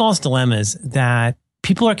 So many false dilemmas that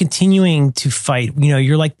people are continuing to fight.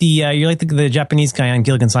 You're like the Japanese guy on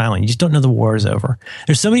Gilligan's Island. You just don't know the war is over.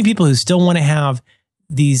 There's so many people who still want to have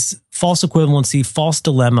these false equivalency, false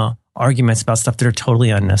dilemma arguments about stuff that are totally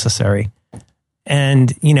unnecessary.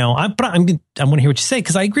 And, you know, I want to hear what you say,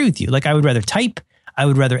 because I agree with you. Like, I would rather type. I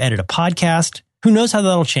would rather edit a podcast. Who knows how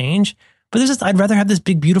that'll change? But I'd rather have this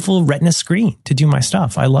big, beautiful Retina screen to do my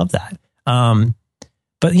stuff. I love that.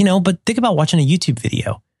 But think about watching a YouTube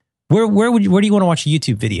video. Where do you want to watch a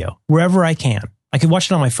YouTube video? Wherever I can. I could watch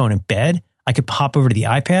it on my phone in bed. I could pop over to the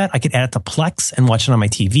iPad. I could add it to Plex and watch it on my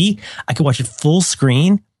TV. I could watch it full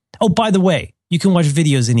screen. Oh, by the way, you can watch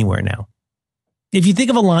videos anywhere now. If you think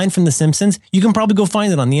of a line from The Simpsons, you can probably go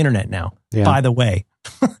find it on the internet now. Yeah. By the way,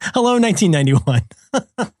 hello, 1991.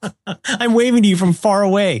 I'm waving to you from far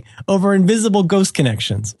away over invisible ghost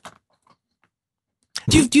connections.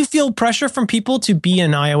 Do you feel pressure from people to be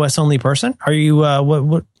an iOS only person? Are you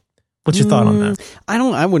what's your thought on that?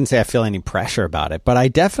 I wouldn't say I feel any pressure about it, but I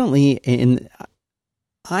definitely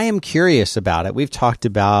I am curious about it. We've talked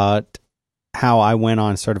about how I went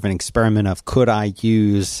on sort of an experiment of, could I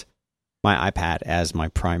use my iPad as my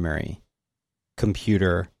primary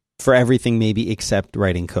computer for everything, maybe except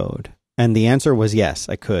writing code? And the answer was yes,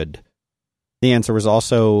 I could. The answer was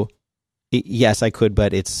also yes, I could,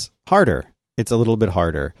 but it's harder. It's a little bit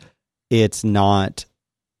harder. It's not,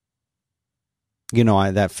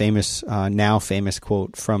 that famous, now famous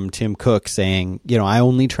quote from Tim Cook saying, I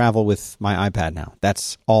only travel with my iPad now.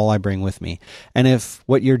 That's all I bring with me. And if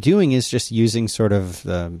what you're doing is just using sort of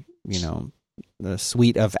the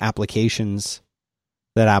suite of applications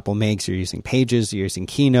that Apple makes, you're using Pages, you're using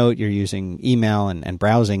Keynote, you're using email and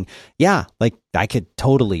browsing. Yeah, like I could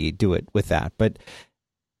totally do it with that. But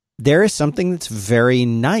there is something that's very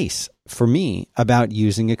nice for me about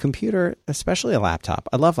using a computer, especially a laptop.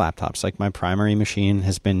 I love laptops. Like, my primary machine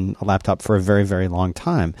has been a laptop for a very, very long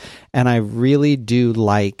time. And I really do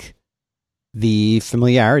like the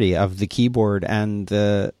familiarity of the keyboard and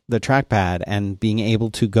the trackpad, and being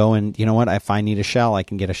able to go and, you know what, if I need a shell, I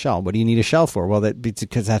can get a shell. What do you need a shell for? Well, it's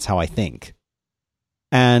because that's how I think.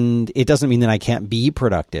 And it doesn't mean that I can't be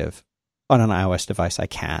productive on an iOS device. I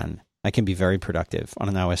can be very productive on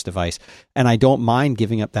an iOS device, and I don't mind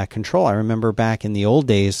giving up that control. I remember back in the old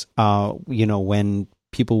days, when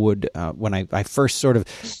people would, when I first sort of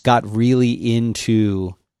got really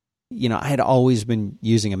into, I had always been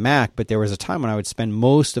using a Mac, but there was a time when I would spend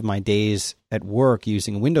most of my days at work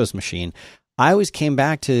using a Windows machine. I always came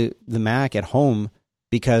back to the Mac at home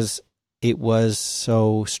because it was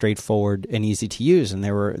so straightforward and easy to use. And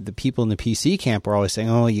there were the people in the PC camp were always saying,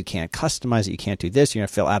 oh, you can't customize it. You can't do this. You're going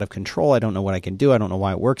to feel out of control. I don't know what I can do. I don't know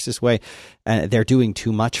why it works this way. And they're doing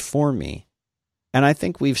too much for me. And I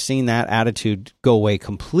think we've seen that attitude go away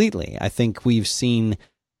completely. I think we've seen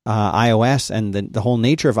iOS and the whole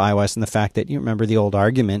nature of iOS, and the fact that, you remember the old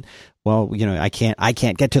argument, well, I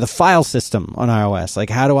can't get to the file system on iOS. Like,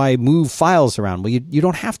 how do I move files around? Well, you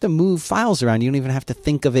don't have to move files around. You don't even have to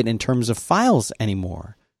think of it in terms of files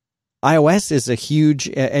anymore. iOS is a huge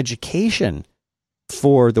education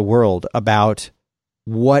for the world about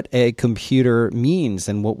what a computer means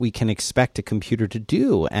and what we can expect a computer to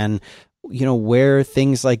do. And, where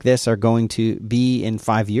things like this are going to be in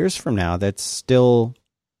 5 years from now, that's still,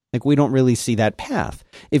 like, we don't really see that path.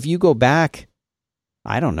 If you go back,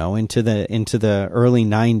 I don't know, into the early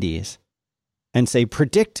 90s and say,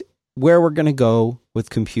 predict where we're going to go with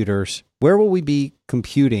computers. Where will we be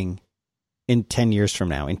computing in 10 years from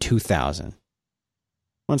now, in 2000?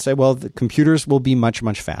 I'll say, well, the computers will be much,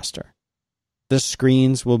 much faster. The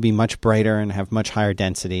screens will be much brighter and have much higher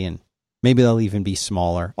density, and maybe they'll even be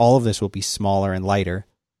smaller. All of this will be smaller and lighter.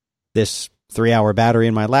 This 3-hour battery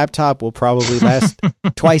in my laptop will probably last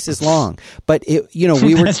twice as long. But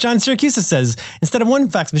we were, as John Siracusa says, instead of one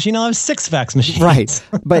fax machine, I'll have 6 fax machines. Right.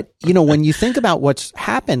 But when you think about what's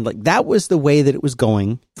happened, like, that was the way that it was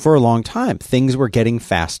going for a long time. Things were getting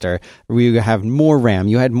faster. We have more RAM.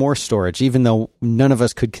 You had more storage, even though none of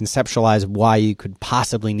us could conceptualize why you could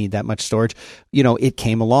possibly need that much storage. It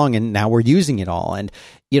came along, and now we're using it all. And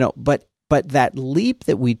but that leap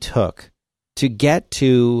that we took to get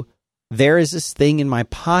to, there is this thing in my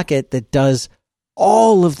pocket that does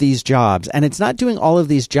all of these jobs. And it's not doing all of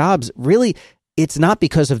these jobs. Really, it's not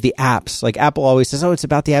because of the apps. Like, Apple always says, oh, it's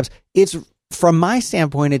about the apps. It's, from my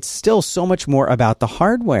standpoint, it's still so much more about the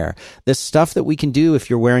hardware. The stuff that we can do if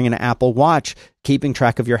you're wearing an Apple Watch, keeping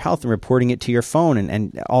track of your health and reporting it to your phone,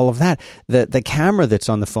 and all of that. The camera that's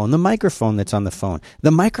on the phone, the microphone that's on the phone.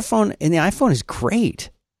 The microphone in the iPhone is great.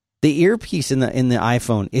 The earpiece in the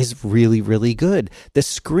iPhone is really, really good. The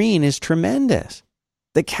screen is tremendous.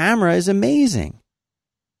 The camera is amazing.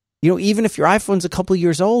 Even if your iPhone's a couple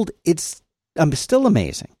years old, it's still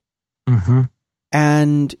amazing. Mm-hmm.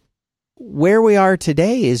 And where we are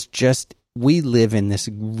today is just we live in this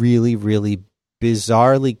really, really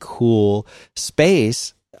bizarrely cool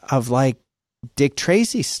space of like Dick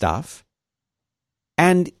Tracy stuff.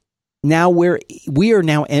 And now we are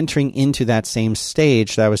now entering into that same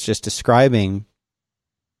stage that I was just describing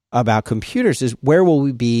about computers. Is where will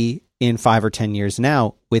we be in 5 or 10 years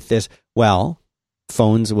now with this? Well,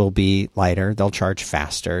 phones will be lighter. They'll charge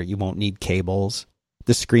faster. You won't need cables.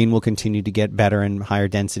 The screen will continue to get better and higher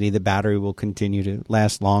density. The battery will continue to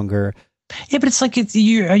last longer. Yeah, but it's like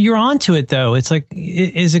you're onto it though. It's like,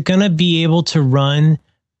 is it going to be able to run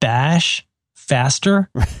Bash faster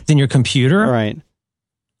than your computer? Right.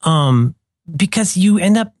 Because you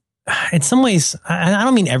end up, in some ways, I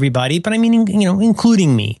don't mean everybody, but I mean,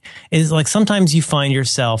 including me, is like sometimes you find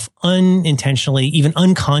yourself unintentionally, even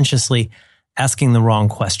unconsciously asking the wrong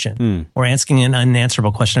question or asking an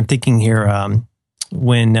unanswerable question. I'm thinking here,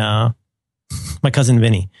 when my cousin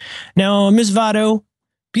Vinny. Now, Ms. Votto,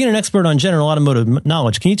 being an expert on general automotive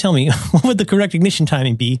knowledge, can you tell me what would the correct ignition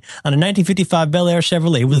timing be on a 1955 Bel Air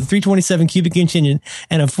Chevrolet with a 327 cubic inch engine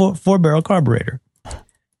and a four-barrel carburetor?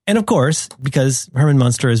 And of course, because Herman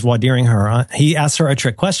Munster is wadeering her, he asks her a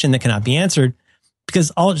trick question that cannot be answered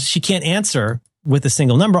because all she can't answer with a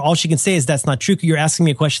single number. All she can say is, that's not true. You're asking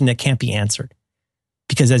me a question that can't be answered.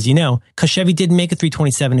 Because as you know, because Chevy didn't make a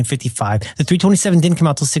 327 in 55. The 327 didn't come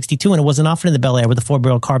out till 62, and it wasn't offered in the Bel Air with a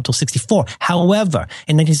four-barrel carb till 64. However,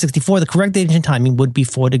 in 1964, the correct engine timing would be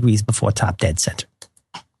 4 degrees before top dead center.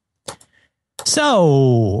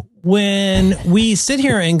 So when we sit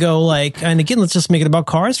here and go like, and again, let's just make it about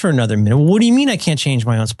cars for another minute. What do you mean I can't change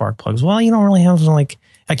my own spark plugs? Well, you don't really have like,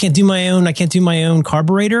 I can't do my own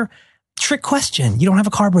carburetor. Trick question. You don't have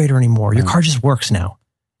a carburetor anymore. Your car just works now.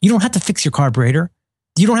 You don't have to fix your carburetor.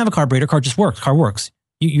 You don't have a carburetor. Car just works. Car works.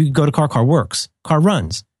 You go to car works. Car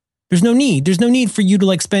runs. There's no need for you to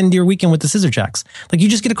like spend your weekend with the scissor jacks. Like you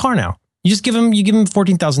just get a car now. You give him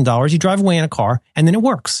 $14,000. You drive away in a car and then it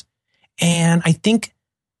works. And I think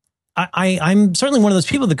I'm certainly one of those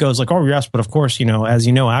people that goes like, oh yes, but of course, as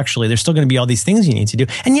you know, actually there's still going to be all these things you need to do.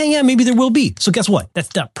 And yeah, maybe there will be. So guess what?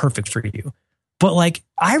 That's not perfect for you. But like,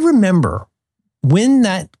 I remember when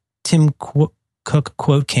that Tim Cook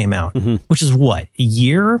quote came out, which is what, a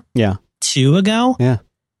year? Yeah. 2 ago? Yeah.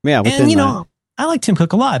 Yeah. And I like Tim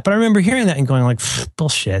Cook a lot, but I remember hearing that and going like,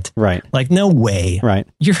 bullshit. Right. Like, no way. Right.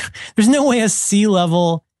 There's no way a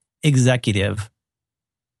C-level executive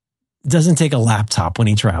doesn't take a laptop when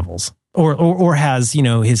he travels or has,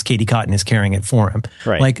 his Katie Cotton is carrying it for him.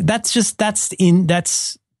 Right. Like that's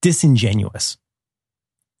disingenuous.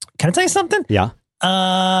 Can I tell you something? Yeah.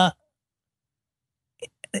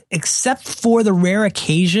 Except for the rare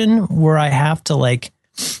occasion where I have to like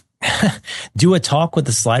do a talk with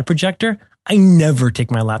a slide projector, I never take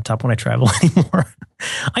my laptop when I travel anymore.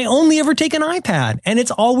 I only ever take an iPad and it's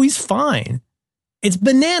always fine. It's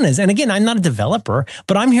bananas. And again, I'm not a developer,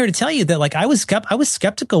 but I'm here to tell you that like I was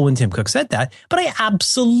skeptical when Tim Cook said that, but I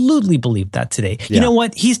absolutely believe that today. Yeah. You know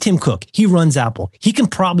what? He's Tim Cook. He runs Apple. He can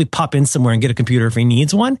probably pop in somewhere and get a computer if he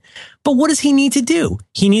needs one. But what does he need to do?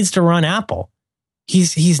 He needs to run Apple.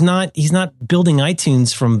 He's not building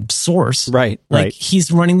iTunes from source. Right. Like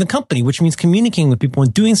he's running the company, which means communicating with people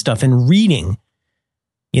and doing stuff and reading.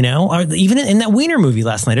 Or even in that Wiener movie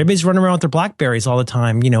last night, everybody's running around with their BlackBerries all the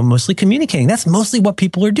time, mostly communicating. That's mostly what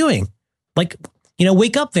people are doing. Like,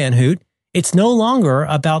 wake up, Van Hoot. It's no longer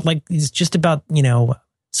about it's just about,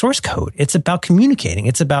 source code. It's about communicating.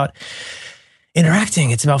 It's about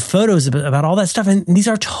interacting. It's about photos, about all that stuff. And these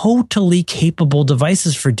are totally capable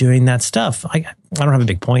devices for doing that stuff. I don't have a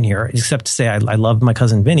big point here, except to say I love My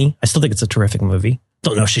Cousin Vinny. I still think it's a terrific movie.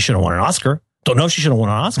 Don't know if she should have won an Oscar. Don't know if she should have won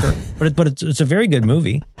an Oscar, but it's a very good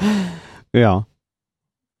movie. Yeah.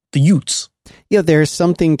 The Utes. Yeah, there's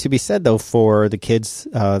something to be said, though, for the kids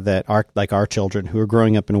that are like our children who are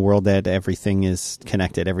growing up in a world that everything is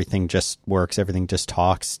connected. Everything just works. Everything just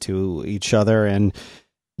talks to each other. And,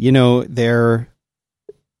 the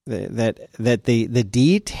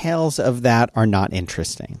details of that are not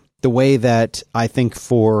interesting. The way that I think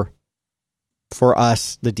for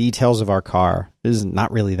us, the details of our car is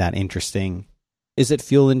not really that interesting. Is it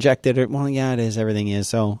fuel injected? Well, yeah, it is. Everything is.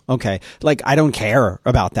 So, okay. Like, I don't care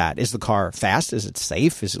about that. Is the car fast? Is it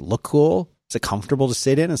safe? Does it look cool? Is it comfortable to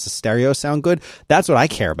sit in? Does the stereo sound good? That's what I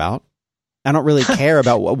care about. I don't really care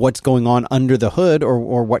about what's going on under the hood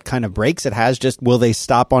or what kind of brakes it has. Just, will they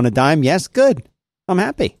stop on a dime? Yes, good. I'm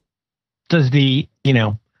happy. Does the,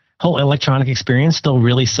 whole electronic experience still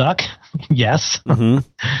really suck? Yes. Mm-hmm.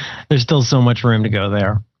 There's still so much room to go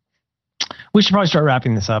there. We should probably start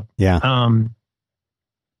wrapping this up. Yeah.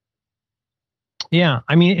 Yeah,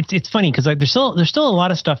 I mean it's funny because like there's still a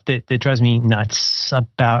lot of stuff that drives me nuts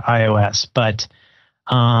about iOS, but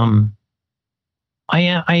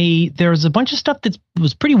there's a bunch of stuff that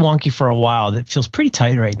was pretty wonky for a while that feels pretty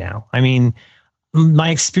tight right now. I mean, my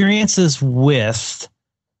experiences with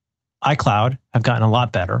iCloud have gotten a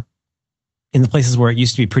lot better in the places where it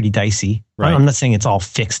used to be pretty dicey. Right. I'm not saying it's all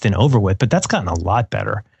fixed and over with, but that's gotten a lot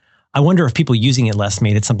better. I wonder if people using it less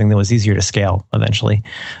made it something that was easier to scale eventually.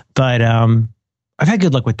 But I've had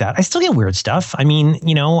good luck with that. I still get weird stuff. I mean,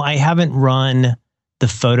 I haven't run the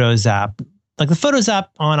Photos app. Like the Photos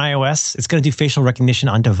app on iOS, it's going to do facial recognition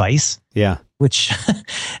on device. Yeah. Which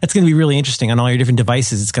it's going to be really interesting on all your different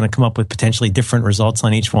devices. It's going to come up with potentially different results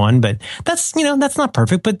on each one. But that's not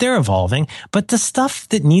perfect, but they're evolving. But the stuff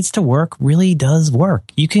that needs to work really does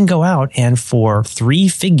work. You can go out and for 3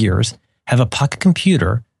 figures have a pocket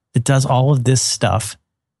computer that does all of this stuff.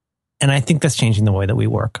 And I think that's changing the way that we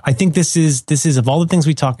work. I think this is of all the things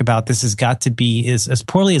we talk about, this has got to be, as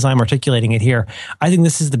poorly as I'm articulating it here, I think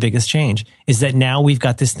this is the biggest change, is that now we've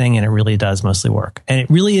got this thing and it really does mostly work. And it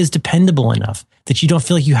really is dependable enough that you don't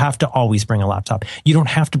feel like you have to always bring a laptop. You don't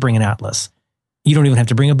have to bring an Atlas. You don't even have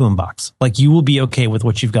to bring a boombox. Like you will be okay with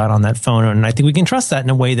what you've got on that phone. And I think we can trust that in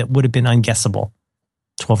a way that would have been unguessable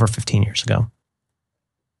 12 or 15 years ago.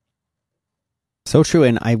 So true.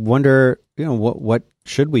 And I wonder, what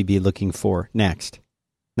should we be looking for next?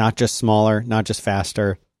 Not just smaller, not just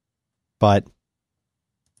faster, but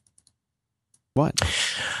what?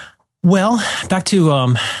 Well, back to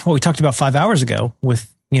what we talked about 5 hours ago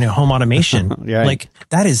with, home automation. Right. Like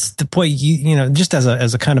that is the boy, just as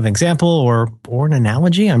a kind of example or an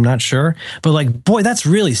analogy, I'm not sure, but like, boy, that's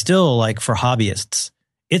really still like for hobbyists.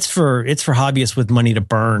 It's for hobbyists with money to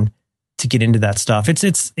burn to get into that stuff.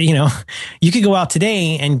 It's you could go out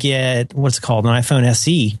today and get what's it called, an iPhone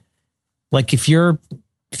SE. Like if you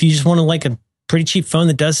just want to like a pretty cheap phone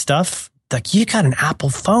that does stuff, like you got an Apple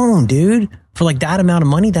phone, dude, for like that amount of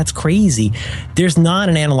money. That's crazy. There's not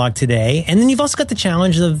an analog today. And then you've also got the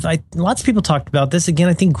challenge of lots of people talked about this. Again,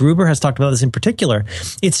 I think Gruber has talked about this in particular.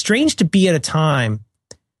 It's strange to be at a time.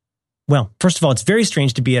 Well, first of all, it's very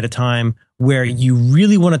strange to be at a time where you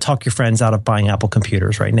really want to talk your friends out of buying Apple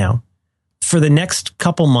computers right now. For the next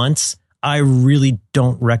couple months, I really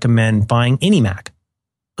don't recommend buying any Mac,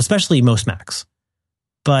 especially most Macs.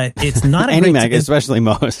 But it's not a any great Mac, especially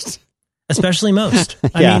most. Especially most. Yeah.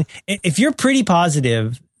 I mean, if you're pretty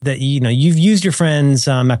positive that you've used your friend's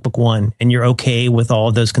MacBook One and you're okay with all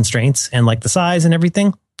of those constraints and like the size and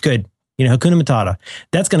everything, good. Hakuna Matata.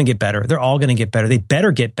 That's going to get better. They're all going to get better. They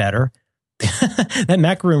better get better. That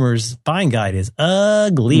Mac Rumors buying guide is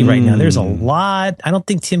ugly right now. There's a lot. I don't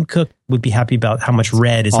think Tim Cook would be happy about how much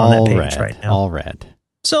red is on that page right now. All red.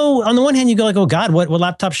 So on the one hand, you go like, oh God, what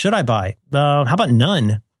laptop should I buy? How about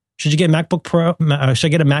none? Should you get a MacBook Pro? Should I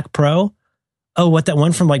get a Mac Pro? Oh, what, that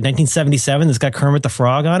one from like 1977 that's got Kermit the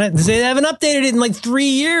Frog on it? They haven't updated it in like 3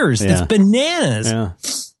 years. Yeah. It's bananas. Yeah.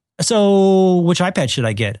 So which iPad should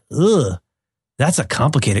I get? Ugh, that's a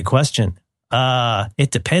complicated question.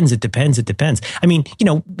 It depends. I mean,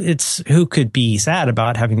 it's who could be sad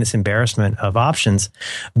about having this embarrassment of options,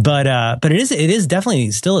 but it is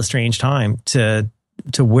definitely still a strange time to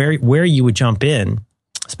where you would jump in,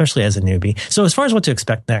 especially as a newbie. So as far as what to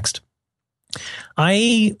expect next,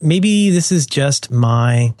 maybe this is just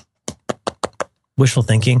my wishful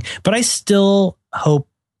thinking, but I still hope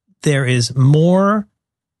there is more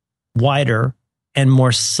wider and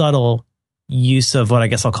more subtle use of what I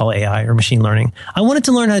guess I'll call AI or machine learning. I want it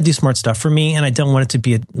to learn how to do smart stuff for me, and I don't want it to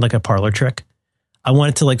be like a parlor trick. I want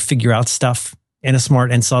it to like figure out stuff in a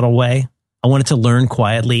smart and subtle way. I want it to learn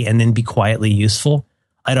quietly and then be quietly useful.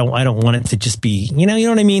 I don't want it to just be, you know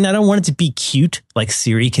what I mean? I don't want it to be cute like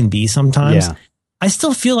Siri can be sometimes. Yeah. I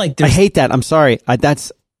still feel like I hate that. I'm sorry.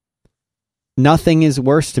 That's nothing is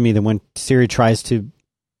worse to me than when Siri tries to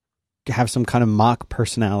have some kind of mock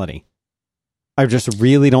personality. I just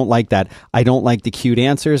really don't like that. I don't like the cute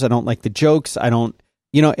answers. I don't like the jokes. I don't,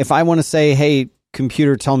 if I want to say, hey,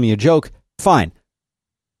 computer, tell me a joke, fine.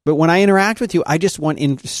 But when I interact with you, I just want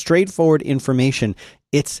straightforward information.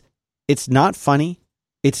 It's not funny.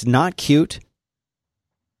 It's not cute.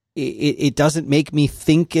 It doesn't make me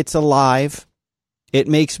think it's alive. It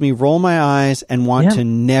makes me roll my eyes and want to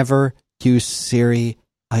never use Siri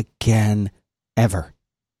again, ever.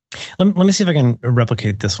 Let me see if I can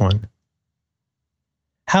replicate this one.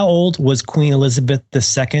 How old was Queen Elizabeth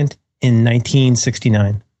II in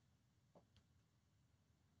 1969?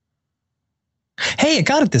 Hey, I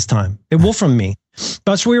got it this time. It will from me.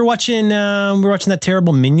 But so we were watching that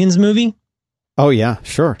terrible Minions movie. Oh yeah,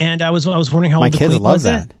 sure. And I was wondering how old the Queen was.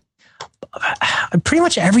 My kids love that. pretty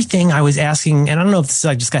much everything I was asking, and I don't know if this is,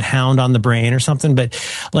 I just got hound on the brain or something, but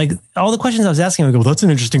like all the questions I was asking, I go, well, that's an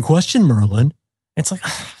interesting question, Merlin. It's like,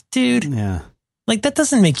 dude, Yeah. like that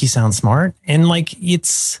doesn't make you sound smart. And like,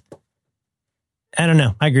 I don't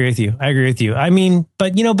know. I agree with you. I mean,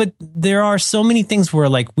 but there are so many things where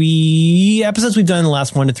like episodes we've done in the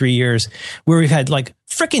last 1 to 3 years where we've had like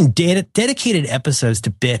freaking dedicated episodes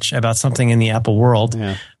to bitch about something in the Apple world.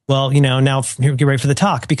 Yeah. Well, now get ready for the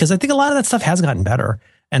talk, because I think a lot of that stuff has gotten better.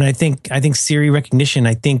 And I think Siri recognition,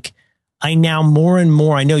 I now more and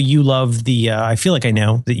more, I know you love I feel like I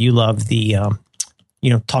know that you love the,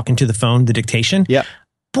 talking to the phone, the dictation. Yeah.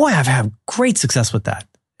 Boy, I've had great success with that.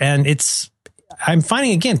 And I'm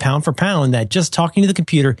finding again, pound for pound, that just talking to the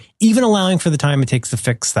computer, even allowing for the time it takes to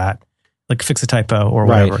fix that, like fix a typo or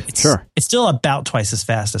whatever. Right. Sure. It's still about twice as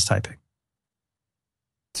fast as typing.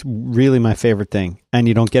 It's really my favorite thing. And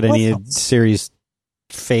you don't get any Siri's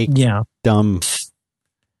fake, dumb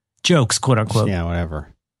jokes, quote unquote. Yeah,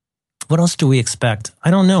 whatever. What else do we expect? I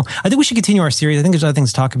don't know. I think we should continue our series. I think there's other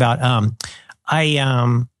things to talk about.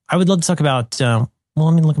 I would love to talk about, let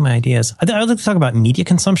me look at my ideas. I would like to talk about media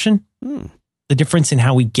consumption, the difference in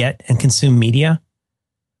how we get and consume media.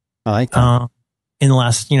 I like that. In the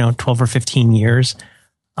last, 12 or 15 years.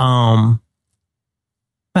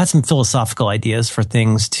 I had some philosophical ideas for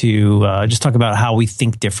things to just talk about how we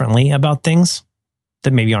think differently about things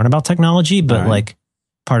that maybe aren't about technology, but like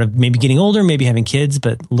part of maybe getting older, maybe having kids,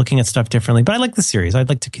 but looking at stuff differently. But I like the series. I'd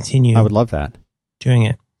like to continue. I would love that. Doing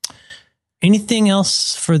it. Anything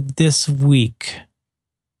else for this week?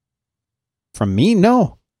 From me?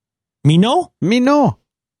 No. Me no? Me no.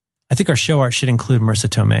 I think our show art should include Marissa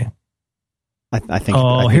Tomei. I think.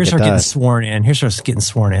 Here's her getting sworn in. Here's her getting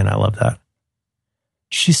sworn in. I love that.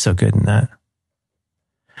 She's so good in that.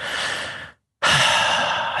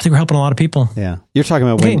 I think we're helping a lot of people. Yeah. You're talking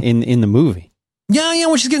about when in the movie. Yeah,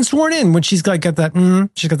 when she's getting sworn in, when she's got that,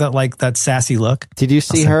 she's got that like that sassy look. Did you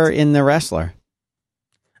see her in The Wrestler?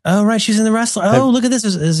 Oh, right, she's in The Wrestler. Oh, look at this.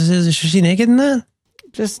 Is she naked in that?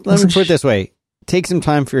 Just let me put it this way: take some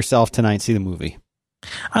time for yourself tonight. See the movie.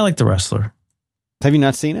 I like The Wrestler. Have you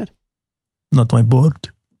not seen it? Not my board.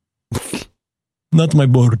 Not my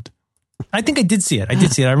board. I think I did see it.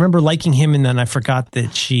 I remember liking him, and then I forgot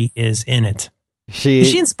that she is in it. Is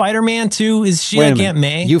she in Spider-Man too? Is she like Aunt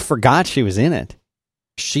May? You forgot she was in it.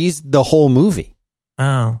 She's the whole movie.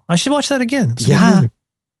 Oh, I should watch that again. Yeah.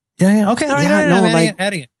 Yeah. Okay. All right.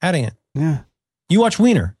 Adding it. Yeah. You watch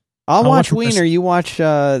Wiener. I'll watch Wiener. You watch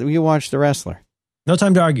The Wrestler. No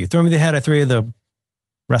time to argue. Throw me the head. I throw you the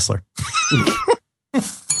Wrestler.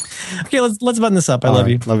 Okay, let's button this up. I love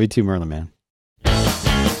you. Love you too, Merlin, man.